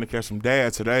 somebody finna catch some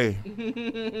dad today.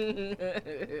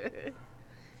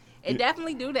 It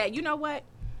definitely do that. You know what?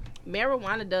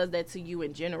 Marijuana does that to you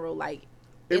in general. Like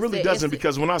It really doesn't,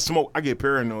 because when I smoke, I get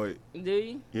paranoid. do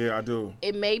you? Yeah, I do.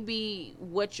 It may be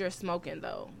what you're smoking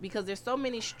though, because there's so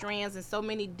many strands and so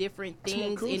many different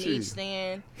smoke things in coochie. each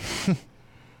strand.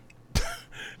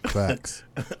 Facts.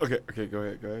 Okay, go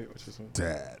ahead. What's this one?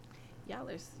 Dad. Y'all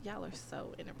are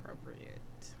so inappropriate.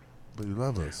 But you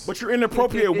love us. But you're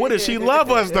inappropriate with it. She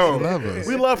love us though. She love us.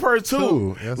 We love her too. Too,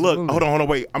 Look, absolutely. hold on,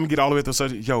 wait. I'm gonna get all the way to the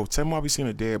subject. Yo, tell me why we seen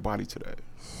a dead body today.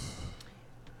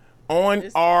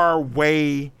 On our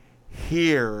way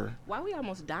here. Why we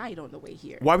almost died on the way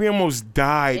here? Why we almost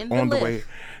died In the on the lift. way.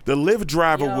 The Lyft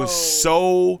driver Yo. was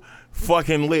so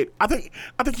fucking lit. I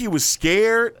think he was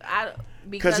scared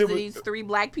Because it of was- these three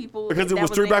black people. because it that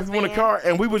was three black his people in the van. car,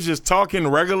 and we was just talking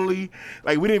regularly.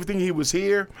 Like, we didn't even think he was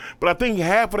here. But I think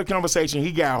half of the conversation,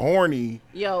 he got horny.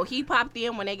 Yo, he popped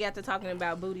in when they got to talking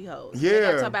about booty hoes. Yeah. They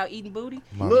got to talk about eating booty.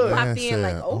 My Look. man Popped in said,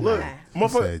 like, oh Look. my. He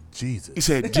Motherfucker. said Jesus. He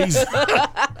said, Jesus,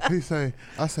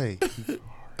 I say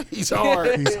he's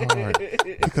hard. he's hard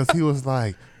because he was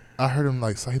like, I heard him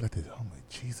like say like this. I'm like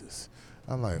Jesus.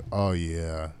 I'm like, oh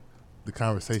yeah, the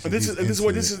conversation. This he's is what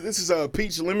into this it. is. This is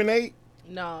peach lemonade.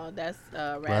 No, that's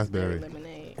Raspberry. raspberry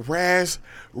lemonade.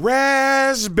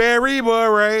 Raspberry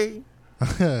beret.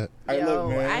 Yo, Hey, look,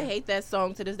 man. I hate that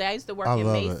song to this day. I used to work I in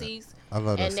love it. Macy's. I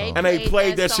love that And song. And they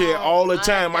played that shit song all the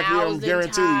time. I can 1,000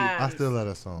 guarantee you. I times. still love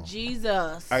that song.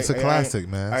 Jesus. It's a classic,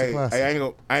 man. It's a classic.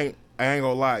 I ain't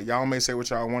gonna lie. Y'all may say what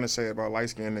y'all want to say about light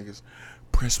skinned niggas.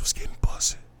 Prince was getting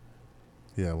pussy.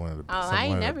 Yeah, one of the, Oh, some, I ain't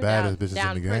one of never the baddest down, bitches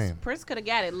down in the Prince. game. Prince could have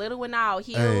got it, little and all,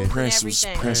 heels Hey. and Prince was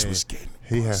everything. getting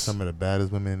He had pussy. some of the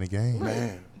baddest women in the game.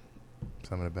 Man.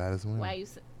 Some of the baddest women. Why you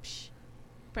say,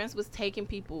 Prince was taking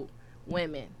people,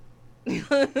 women. know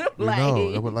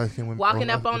that's what light skinned women, walking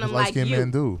up on them like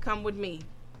men do. Come with me,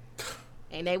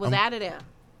 and they was out of there.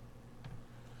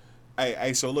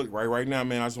 Hey, so look, right now,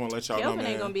 man, I just want to let y'all Kelvin know,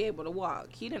 man. ain't gonna be able to walk.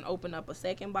 He didn't open up a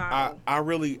second bottle. I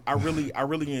really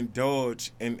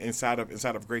indulge inside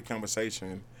of great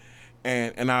conversation,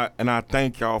 and I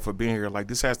thank y'all for being here. Like,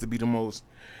 this has to be the most,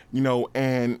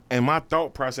 and my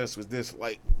thought process was this.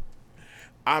 Like,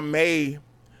 I may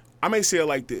say it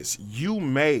like this: you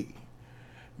may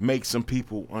make some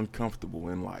people uncomfortable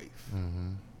in life.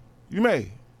 Mm-hmm. You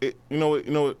may, it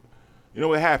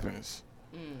happens.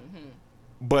 Mm-hmm.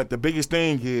 But the biggest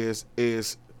thing is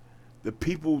the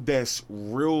people that's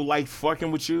real life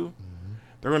fucking with you, mm-hmm.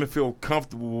 they're gonna feel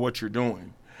comfortable with what you're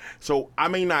doing. So I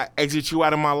may not exit you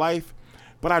out of my life,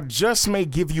 but I just may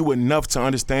give you enough to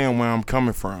understand where I'm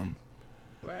coming from.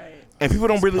 Right. And people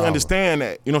don't really understand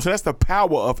that. So that's the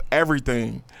power of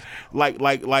everything. Like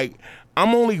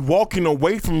I'm only walking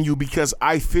away from you because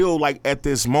I feel like at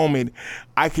this moment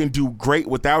I can do great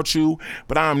without you,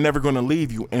 but I'm never gonna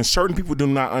leave you. And certain people do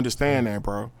not understand that,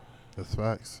 bro. That's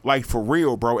facts. Like, for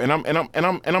real, bro. And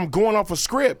I'm going off a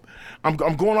script. I'm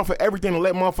going off of everything to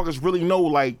let motherfuckers really know,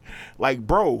 like,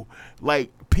 bro,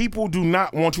 like, people do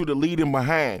not want you to lead them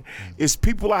behind. It's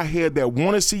people out here that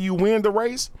want to see you win the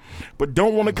race, but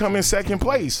don't want to come in second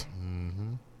place.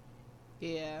 Mm-hmm.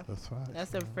 Yeah, that's facts.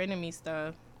 That's the frenemy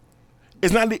stuff.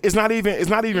 It's not even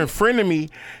frenemy.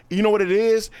 You know what it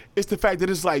is? It's the fact that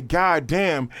it's like, God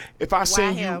damn, if I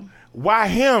send you, why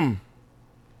him?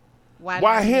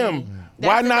 Why him?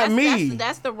 Why not me?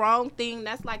 That's the wrong thing.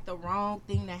 That's like the wrong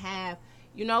thing to have.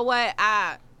 You know what?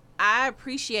 I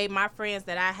appreciate my friends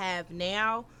that I have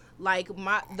now. Like,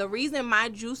 the reason my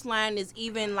juice line is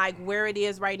even like where it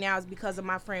is right now is because of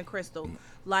my friend Crystal.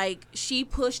 Like, she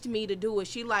pushed me to do it.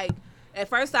 She like, at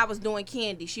first I was doing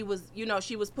candy. She was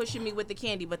pushing me with the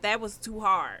candy, but that was too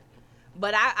hard.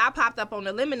 But I popped up on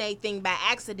the lemonade thing by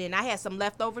accident. I had some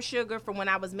leftover sugar from when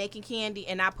I was making candy,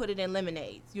 and I put it in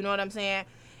lemonades. You know what I'm saying?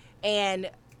 And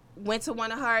went to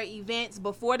one of her events.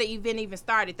 Before the event even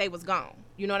started, they was gone.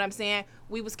 You know what I'm saying?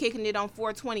 We was kicking it on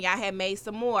 420. I had made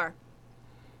some more.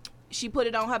 She put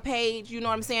it on her page. You know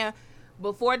what I'm saying?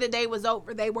 Before the day was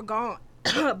over, they were gone.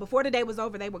 Before the day was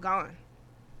over, they were gone.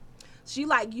 She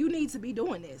like, you need to be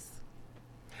doing this.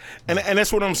 And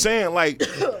that's what I'm saying. Like,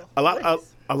 a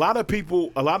lot of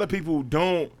people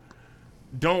don't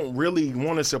really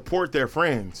want to support their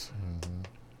friends. Mm-hmm.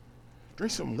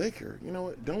 Drink some liquor. You know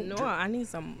what? Don't. No, I need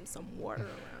some water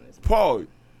around this. Paul, you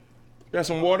got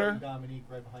some water? Dominique,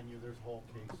 right behind you. There's a whole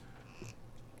case.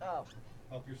 Oh.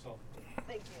 Help yourself.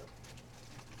 Thank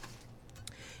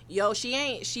you. Yo,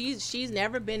 she's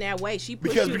never been that way. She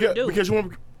pushed because you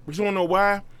want to know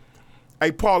why?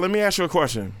 Hey, Paul, let me ask you a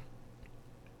question.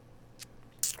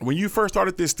 When you first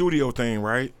started this studio thing,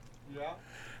 right? Yeah.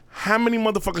 How many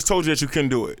motherfuckers told you that you couldn't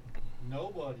do it?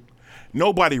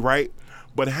 Nobody, right?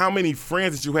 But how many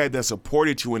friends that you had that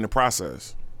supported you in the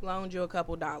process? Loaned you a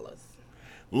couple dollars.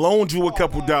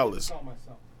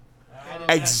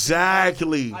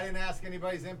 Exactly. I didn't ask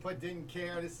anybody's input. Didn't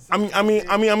care. This is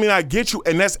I get you,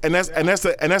 and that's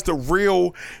the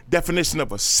real definition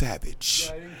of a savage.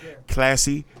 Yeah, I didn't care.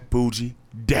 Classy, bougie,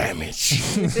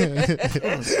 damage.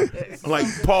 Like,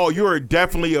 Paul, you are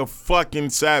definitely a fucking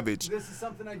savage. This is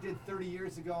something I did 30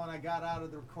 years ago, and I got out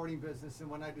of the recording business. And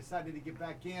when I decided to get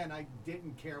back in, I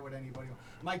didn't care what anybody.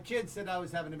 My kids said I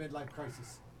was having a midlife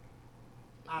crisis.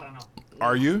 I don't know.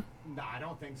 Are you? No, I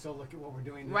don't think so. Look at what we're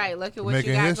doing today. Right, look at what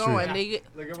Making you got history. going. Yeah.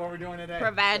 Look at what we're doing today.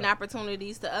 Providing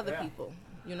opportunities to other people.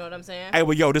 You know what I'm saying? Hey,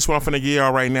 well, yo, this one I'm finna give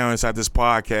y'all right now inside this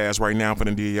podcast. Right now, I'm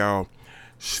finna give y'all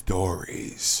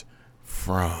stories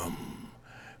from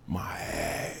my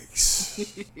ex.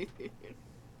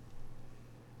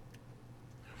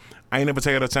 I ain't never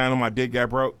tell you the time when my dick got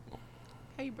broke.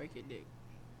 How you break your dick?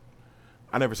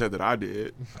 I never said that I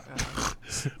did.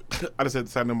 I just said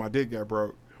the time that my dick got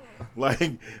broke.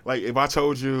 Like if I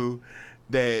told you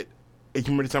that, if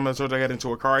you remember the time I told you I got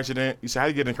into a car accident, you said, how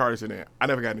you get in a car accident? I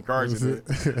never got in a car accident.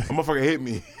 A motherfucker hit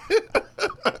me.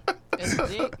 It's a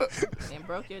dick and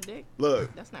broke your dick?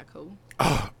 Look. That's not cool.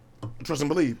 Trust and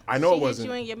believe. I know it She wasn't.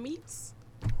 hit you in your meats?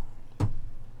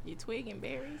 Your twig and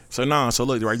berries? So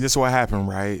look, right, this is what happened,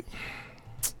 right?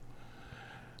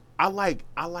 I like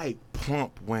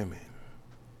plump women.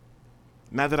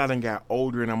 Now that I done got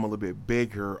older and I'm a little bit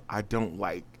bigger, I don't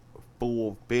like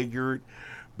full figured,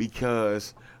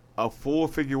 because a full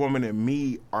figure woman and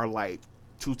me are like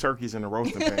two turkeys in a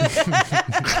roasting pan.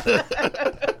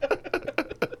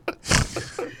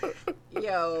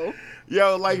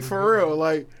 Yo, like, for real,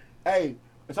 like, hey,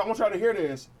 so I want y'all to hear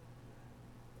this.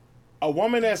 A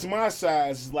woman that's my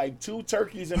size is like 2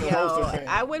 turkeys in a roaster pan.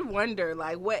 I would wonder,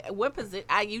 like, what position?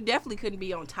 You definitely couldn't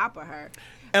be on top of her.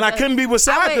 And I couldn't be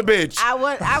beside the bitch. I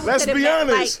would. Let's be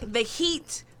honest. Like the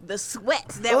heat, the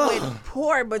sweats that would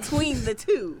pour between the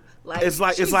two. Like it's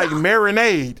like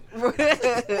marinade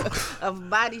of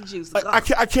body juice. Like,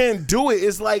 I can't do it.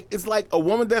 It's like a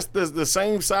woman that's the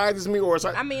same size as me, or it's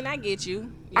like, I mean, I get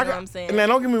you. You know what I'm saying? And now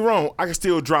don't get me wrong, I can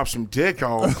still drop some dick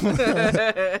off,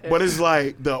 but it's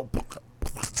like the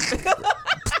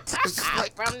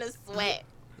from the sweat.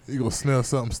 You gonna smell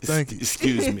something stinky.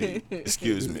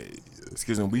 Excuse me.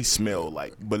 We smell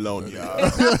like bologna.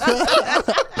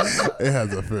 It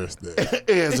has a first name. It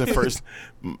has a first.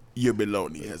 Your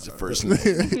bologna has a first name.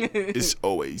 It's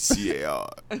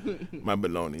OACAR. My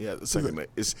bologna has a second name.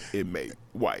 It's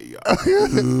MAYER.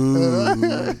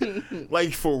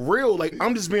 Like for real. Like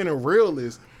I'm just being a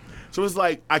realist. So it's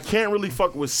like I can't really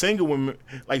fuck with single women,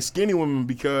 like skinny women,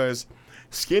 because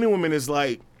skinny women is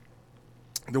like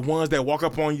the ones that walk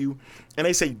up on you and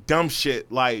they say dumb shit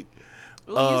like.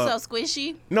 Ooh, you so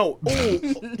squishy. No,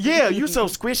 ooh, yeah, you so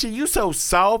squishy, you so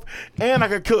soft, and I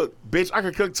could cook, bitch. I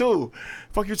could cook too.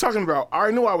 Fuck you talking about? I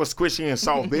already knew I was squishy and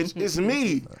soft, bitch. It's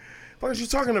me. What are you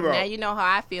talking about? Now you know how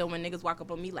I feel when niggas walk up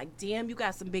on me like, damn, you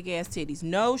got some big ass titties.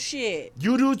 No shit.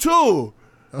 You do too.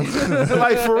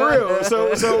 Like for real.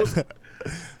 So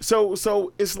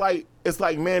it's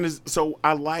like man. So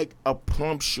I like a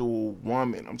plumptual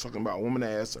woman. I'm talking about a woman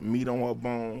that has some meat on her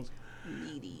bones.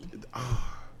 Meaty.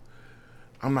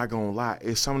 I'm not gonna lie.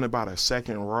 It's something about a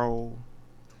second roll.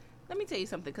 Let me tell you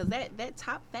something, because that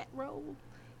top fat roll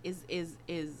is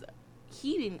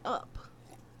heating up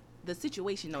the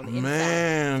situation on the inside.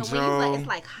 Man, so when Joe. it's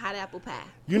like hot apple pie.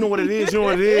 You know what it is.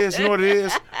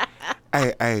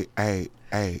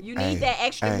 Hey. You need that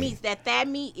extra meat, that thigh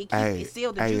meat. It keeps it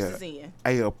seal the juices in.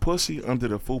 Hey, a pussy under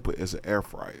the fupa is an air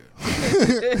fryer.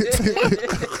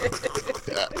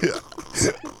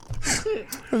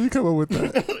 How you come up with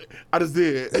that? I just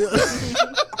did.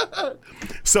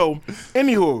 So,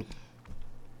 anywho,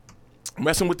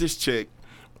 messing with this chick,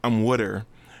 I'm with her,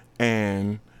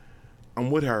 and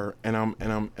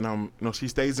she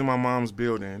stays in my mom's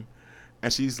building,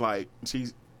 and she's a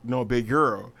big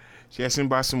girl. She asked me to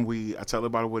buy some weed. I tell her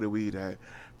about where the weed at.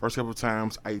 First couple of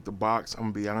times, I ate the box. I'm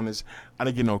gonna be honest. I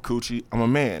didn't get no coochie. I'm a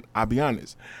man. I'll be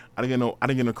honest. I didn't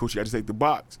get no coochie. I just ate the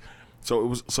box. So it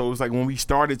was like when we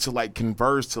started to like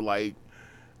converse, to like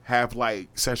have like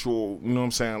sexual, you know what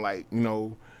I'm saying, like, you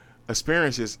know,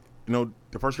 experiences, you know,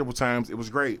 the first couple times it was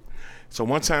great. So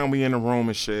one time we in the room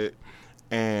and shit,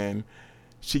 and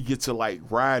she gets to like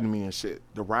riding me and shit.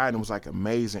 The riding was like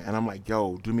amazing, and I'm like,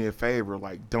 yo, do me a favor,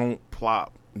 like don't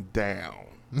plop down.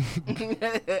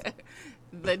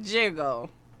 The jiggle.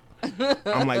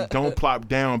 I'm like, don't plop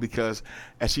down, because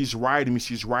as she's riding me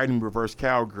reverse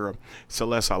cowgirl.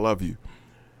 Celeste, I love you.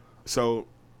 So,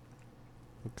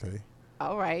 Okay.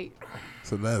 All right.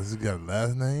 So you got a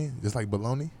last name, just like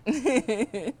Baloney?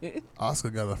 Oscar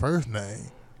got a first name.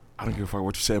 I don't give a fuck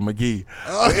what you said, McGee.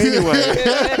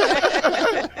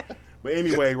 But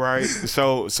anyway, right?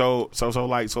 So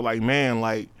like, man,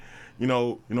 like, you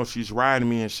know, she's riding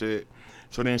me and shit.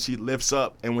 So then she lifts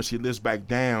up, and when she lifts back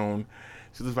down,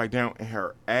 and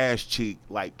her ass cheek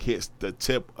like hits the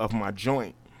tip of my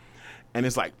joint, and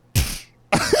it's like,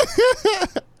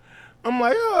 I'm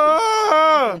like,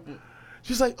 ah.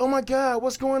 She's like, oh my God,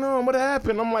 what's going on? What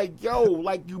happened? I'm like, yo,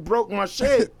 like you broke my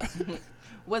shit.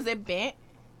 Was it bent?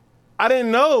 I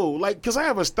didn't know, like, cause I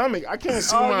have a stomach. I can't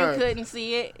see my. You couldn't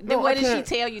see it. No, What did she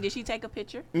tell you? Did she take a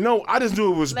picture? No, I just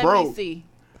knew it was Let broke. me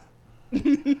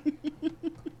see.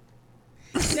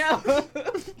 No.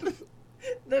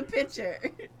 The picture.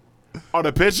 Oh,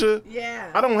 the picture?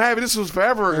 Yeah. I don't have it. This was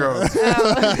forever ago.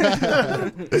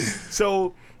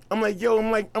 So I'm like, yo,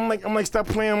 I'm like, stop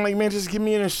playing. I'm like, man, just get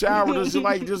me in the shower. Just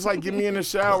like, get me in the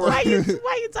shower. Why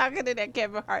you talking in that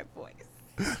Kevin Hart voice?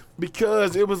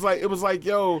 Because it was like,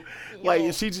 yo,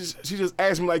 like she just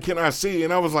asked me like, can I see?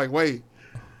 And I was like, wait,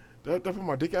 did I put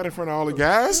my dick out in front of all the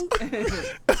guys?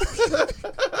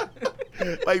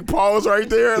 Like pause right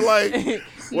there, like.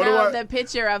 The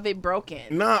picture of it broken.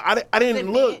 Nah, I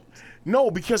didn't look. Bent? No,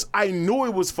 because I knew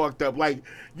it was fucked up. Like,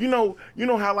 you know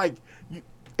how like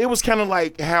it was kind of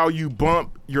like how you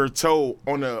bump your toe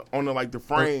on the like the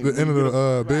frame. The end of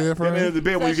the bed frame. The end of the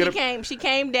bed. So when you get she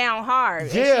came down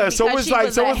hard. Yeah,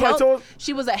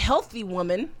 she was a healthy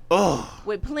woman. Ugh.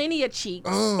 With plenty of cheeks.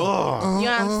 You know what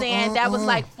I'm saying? That was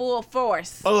like full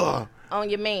force on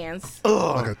your man's.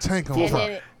 Like a tank on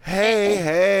fire.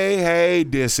 Hey,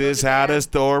 this is how the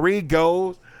story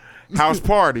goes. House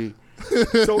party.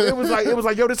 So it was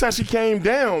like, yo, this how she came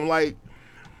down. Like,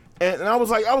 And I was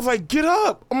like, get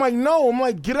up. I'm like, no. I'm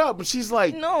like, get up. And she's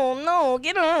like, No,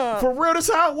 get up. for real,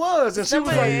 that's how it was. And she was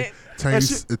like,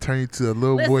 It turned you to a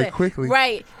little boy quickly.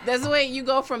 Right. That's the way you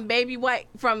go from Barry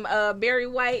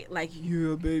White, like,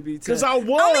 yeah, baby. Because I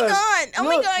was. Oh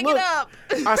my God, get up.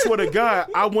 I swear to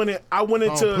God, I went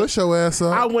into. Push your ass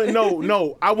up. I went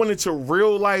into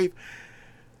real life.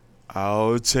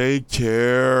 I'll take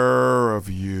care of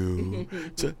you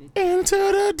into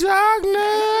the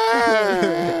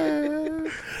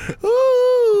darkness.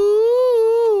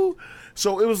 Ooh.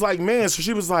 So it was like, man. So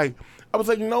she was like, I was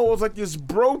like, no. I was like, it's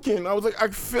broken. I was like, I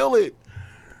feel it.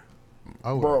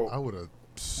 I would have.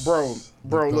 Bro,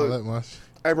 look. That much.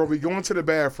 Hey, bro, we going to the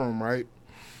bathroom, right?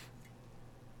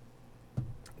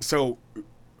 So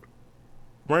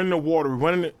we're in the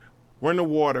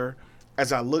water.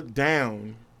 As I look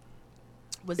down.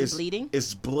 Was it bleeding?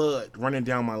 It's blood running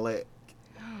down my leg.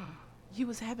 You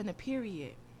was having a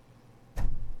period.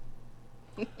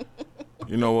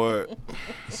 You know what?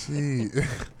 She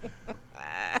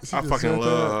I fucking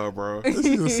love her, bro.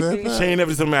 She just said that. She ain't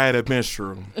never told me I had a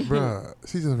menstrual. Bruh,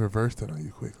 she just reversed it on you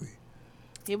quickly.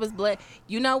 It was blood.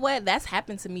 You know what? That's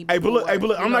happened to me Hey, before. but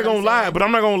look, I'm not gonna lie.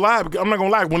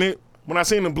 When I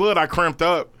seen the blood, I cramped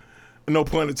up. No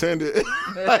pun intended.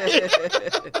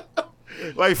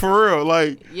 Like for real,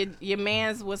 like your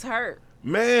man's was hurt.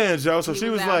 Man, Joe. So she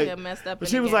was like,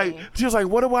 she was like,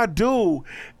 what do I do?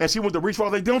 And she went to reach for it. I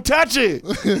was like, don't touch it. I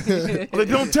was like,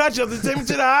 don't touch it. I was like, take me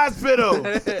to the hospital.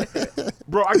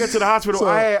 Bro, I got to the hospital. So,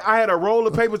 I had a roll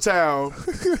of paper towel.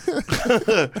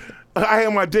 I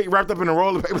had my dick wrapped up in a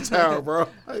roll of paper towel, bro.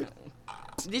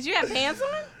 Did you have pants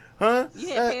on? Huh? You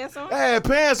had pants on? I had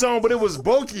pants on, but it was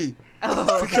bulky.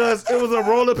 Oh, okay. Because it was a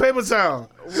roll of paper towel.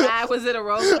 Why was it a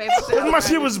roll of paper towel? My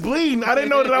shit was bleeding. I didn't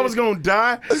know that I was going to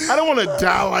die. I don't want to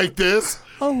die like this.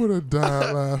 I would have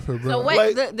died laughing, bro. So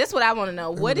wait, this is what I want to know.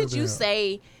 What did you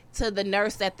say to the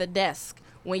nurse at the desk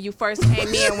when you first came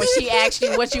in, when she asked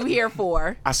you what you here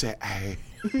for? I said, hey.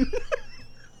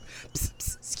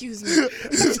 Excuse me.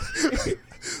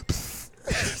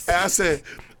 I said,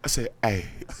 hey.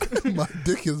 My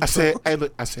dick is I said, hey,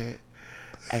 look, hey,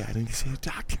 I need to see a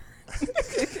doctor.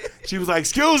 She was like,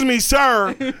 excuse me,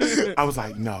 sir. I was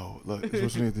like, no, look, this is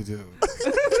what you need to do.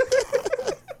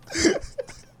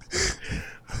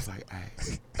 I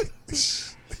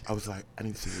was like, I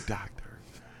need to see a doctor.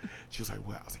 She was like,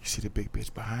 what? I was like, you see the big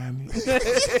bitch behind me?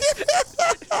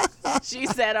 She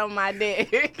sat on my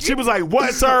dick. She was like,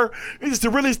 what, sir? You need to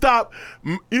really stop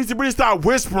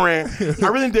whispering. I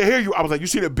really need to hear you. I was like, you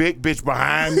see the big bitch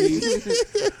behind me?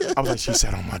 I was like, she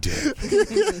sat on my dick.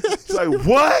 She's like,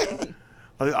 what?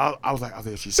 I was like,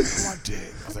 she sat on my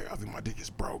dick. I think my dick is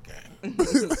broken.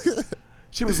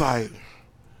 She was like,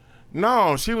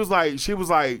 no. She was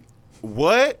like,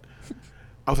 what?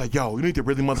 I was like, yo, you need to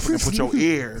really motherfucking put your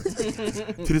ear to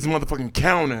this motherfucking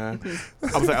counter.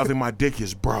 I was like, my dick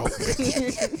is broke.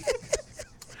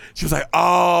 She was like,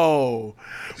 oh,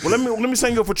 well, let me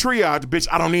send you for triage, bitch.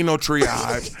 I don't need no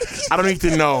triage. I don't need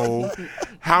to know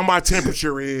how my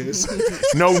temperature is.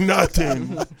 No nothing.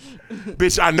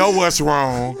 Bitch, I know what's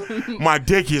wrong. My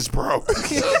dick is broke.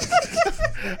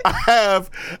 I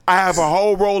have a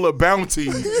whole roll of Bounty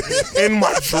in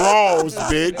my drawers,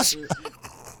 bitch.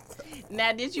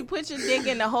 Now, did you put your dick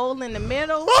in the hole in the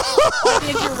middle, or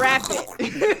did you wrap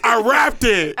it? I wrapped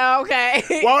it. Okay.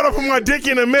 Why would I put my dick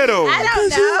in the middle? I don't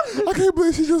know. I can't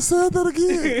believe she just said that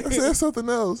again. I said something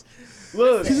else.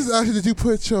 Look. She just asked you, did you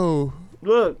put your...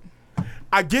 Look.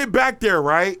 I get back there,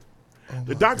 right?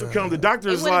 The doctor comes. The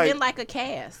doctor's like... It would have like... been like a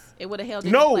cast. It would have held it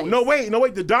No, in place. no,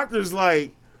 wait. The doctor's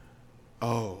like,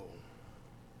 oh.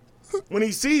 When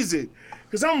he sees it.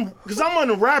 Cause I'm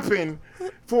unwrapping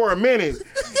for a minute.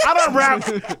 I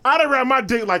done wrap my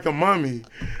dick like a mummy.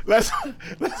 Let's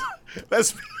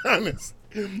be honest.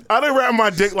 I done wrap my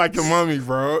dick like a mummy,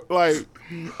 bro. Like,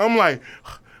 I'm like,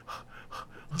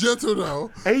 gentle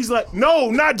though. And he's like, no,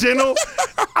 not gentle.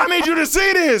 I need you to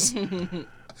see this. I need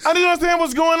you to understand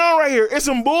what's going on right here. It's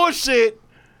some bullshit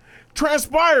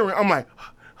transpiring. I'm like,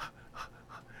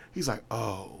 he's like,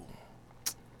 oh,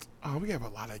 we have a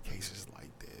lot of cases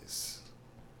like this.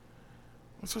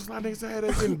 So it's a lot of niggas that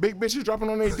had big bitches dropping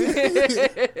on their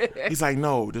dick. He's like,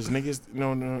 no, there's niggas,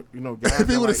 guys. If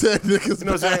he would have said niggas, you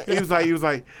know what I'm saying?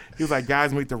 He was like,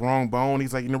 guys make the wrong bone.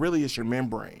 He's like, really, it's your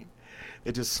membrane.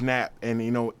 It just snapped, and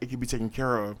it can be taken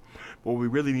care of. But what we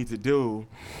really need to do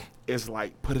is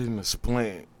like put it in a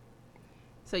splint.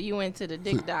 So you went to the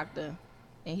dick doctor,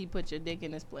 and he put your dick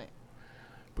in a splint.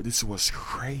 But this was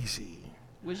crazy.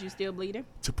 Was you still bleeding?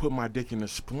 To put my dick in a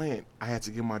splint, I had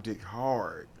to get my dick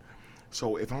hard.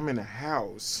 So if I'm in a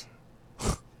house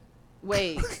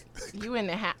Wait, you in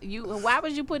the house? Why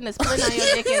was you putting a splint on your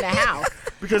dick in the house?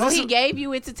 Because he gave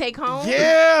you it to take home.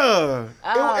 Yeah.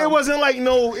 Oh. It wasn't like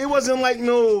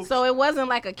no. So it wasn't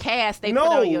like a cast they put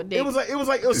on your dick. It was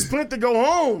like a splint to go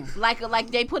home.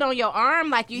 Like they put on your arm,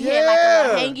 like you had like a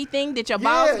little hangy thing that your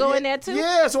balls go in there too.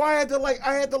 Yeah. So I had to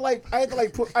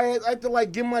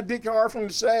get my dick hard from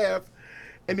the shaft,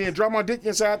 and then drop my dick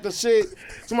inside the shit.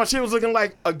 So my shit was looking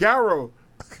like a gyro.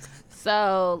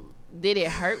 So did it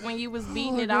hurt when you was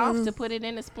beating it off to put it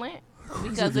in the splint?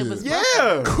 Because it was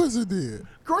Of course it did.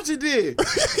 Of course it did.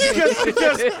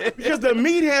 because the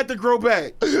meat had to grow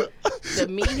back. The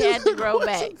meat had to grow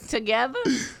back together.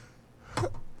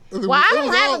 Well, I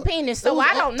don't have a penis, so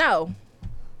I don't know.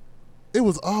 It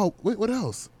was all. Wait, what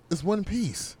else? It's one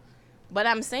piece. But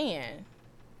I'm saying,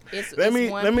 let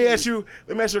me ask you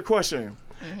a question.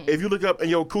 Mm-hmm. If you look up and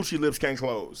your coochie lips can't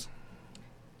close.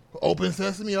 Open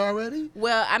sesame already?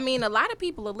 Well, I mean, a lot of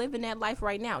people are living that life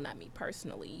right now. Not me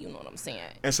personally, you know what I'm saying.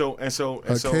 And so,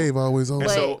 cave always open.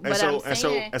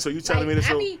 And so you telling me that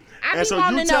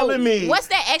you telling me what's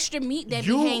that extra meat that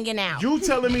be hanging out? You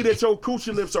telling me that your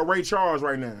coochie lips are Ray Charles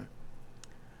right now?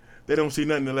 They don't see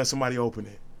nothing unless somebody open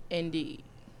it. Indeed.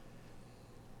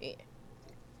 Yeah.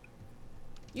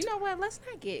 You know what? Let's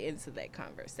not get into that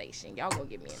conversation. Y'all gonna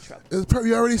get me in trouble.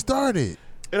 You already started.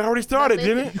 It already started,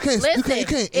 didn't it? You can't.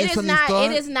 It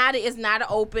is not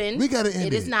open. We gotta end it.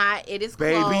 It is not. It is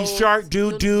Baby closed. shark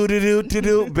do do do do do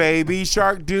do. Baby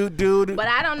shark do do do. But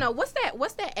I don't know what's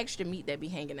that extra meat that be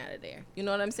hanging out of there. You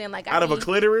know what I'm saying? Like out of a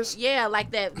clitoris? Yeah,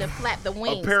 like the flap, the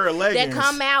wings. A pair of leggings that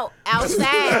come out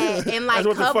outside and like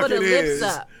cover the lips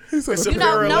up. It's you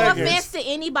know, no offense to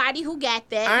anybody who got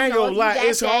that. I ain't gonna lie.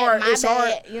 It's hard. It's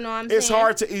hard. You know what I'm saying? It's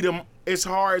hard to eat them. It's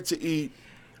hard to eat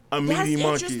a meaty monkey.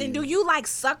 That's interesting. Do you like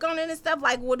suck on it and stuff?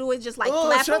 Like, what do it just like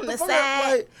flap on the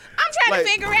side? Like, I'm trying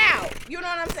to figure out. You know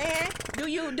what I'm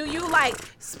saying? Do you like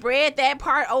spread that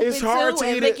part open too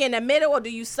and lick in the middle, or do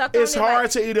you suck on it? It's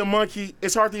hard to eat a monkey.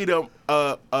 It's hard to eat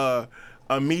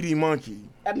a meaty monkey.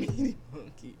 A meaty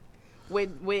monkey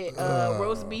with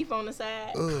roast beef on the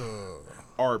side.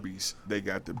 Arby's, they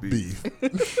got the beef.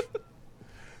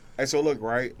 Hey, so look,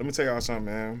 right? Let me tell y'all something,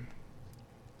 man.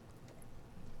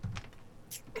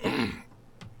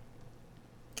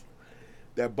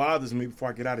 That bothers me before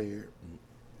I get out of here.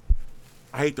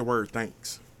 I hate the word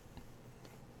thanks.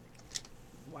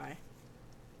 Why?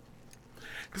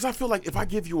 Because I feel like if I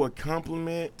give you a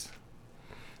compliment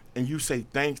and you say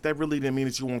thanks, that really didn't mean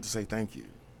that you want to say thank you.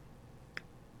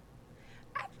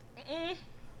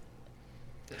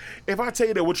 If I tell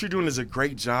you that what you're doing is a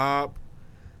great job,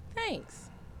 thanks.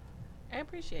 I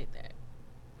appreciate that.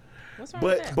 What's wrong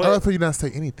with that? But I don't feel you not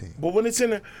say anything. But when it's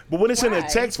in a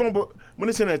text form,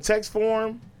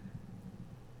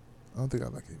 I don't think I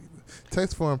like it either.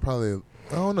 Text form probably.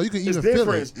 I don't know. You can even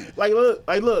different. Feel it. Like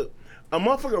look. A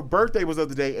motherfucker birthday was the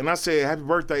other day, and I said happy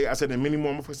birthday. I said, and many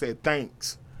more motherfuckers said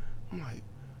thanks. I'm like,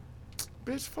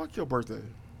 bitch, fuck your birthday.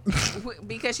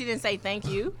 Because she didn't say thank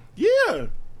you. Yeah.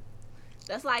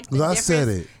 That's like the difference. I said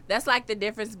it. That's like the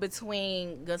difference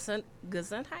between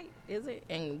Gesundheit, is it,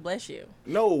 and bless you.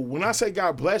 No, when I say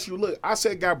God bless you, look, I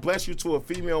said God bless you to a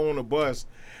female on the bus,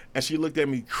 and she looked at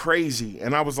me crazy,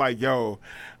 and I was like, you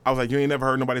ain't never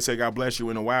heard nobody say God bless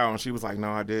you in a while, and she was like,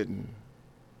 no, I didn't.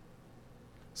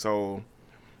 So,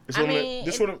 this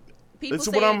is what I'm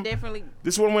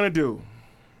gonna do.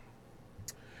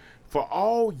 For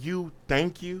all you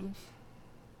thank you,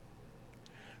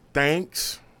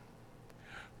 thanks,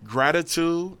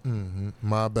 gratitude.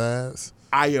 My bads.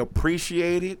 I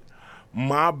appreciate it.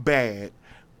 My bad.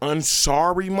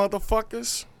 Unsorry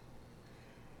motherfuckers.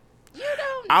 You don't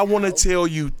know. I want to tell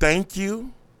you thank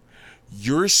you.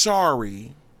 You're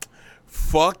sorry.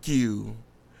 Fuck you.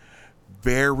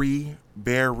 Very,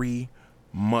 very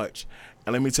much.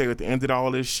 And let me tell you, at the end of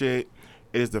all this shit,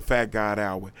 it is the Fat God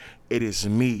Hour. It is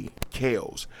me,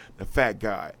 Kels, the Fat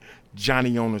God,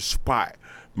 Johnny on the Spot,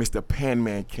 Mr.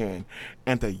 Panman Can,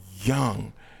 and the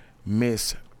young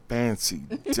Miss Fancy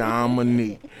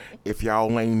Dominique. If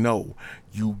y'all ain't know,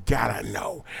 you gotta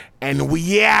know. And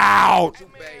we out.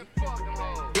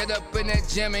 Get up in that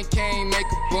gym and can't make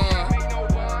a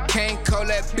bun. Can't call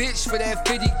that bitch for that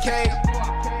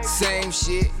 50K. Same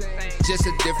shit, just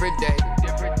a different day.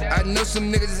 I know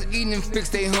some niggas is eating and fix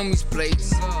they homies'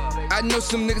 plates. I know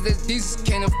some niggas that decent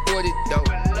can't afford it though.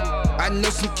 I know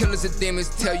some killers and demons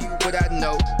tell you what I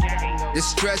know. The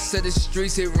stress of the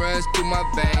streets, it runs through my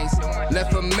veins.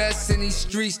 Left a mess in these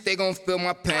streets, they gon' feel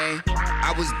my pain.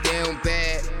 I was down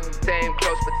bad, staying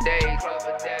close for days.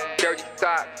 Dirty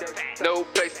socks, no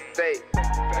place to stay.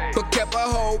 But kept a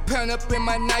whole pound up in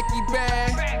my Nike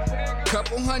bag.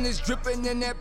 Couple hundreds dripping in that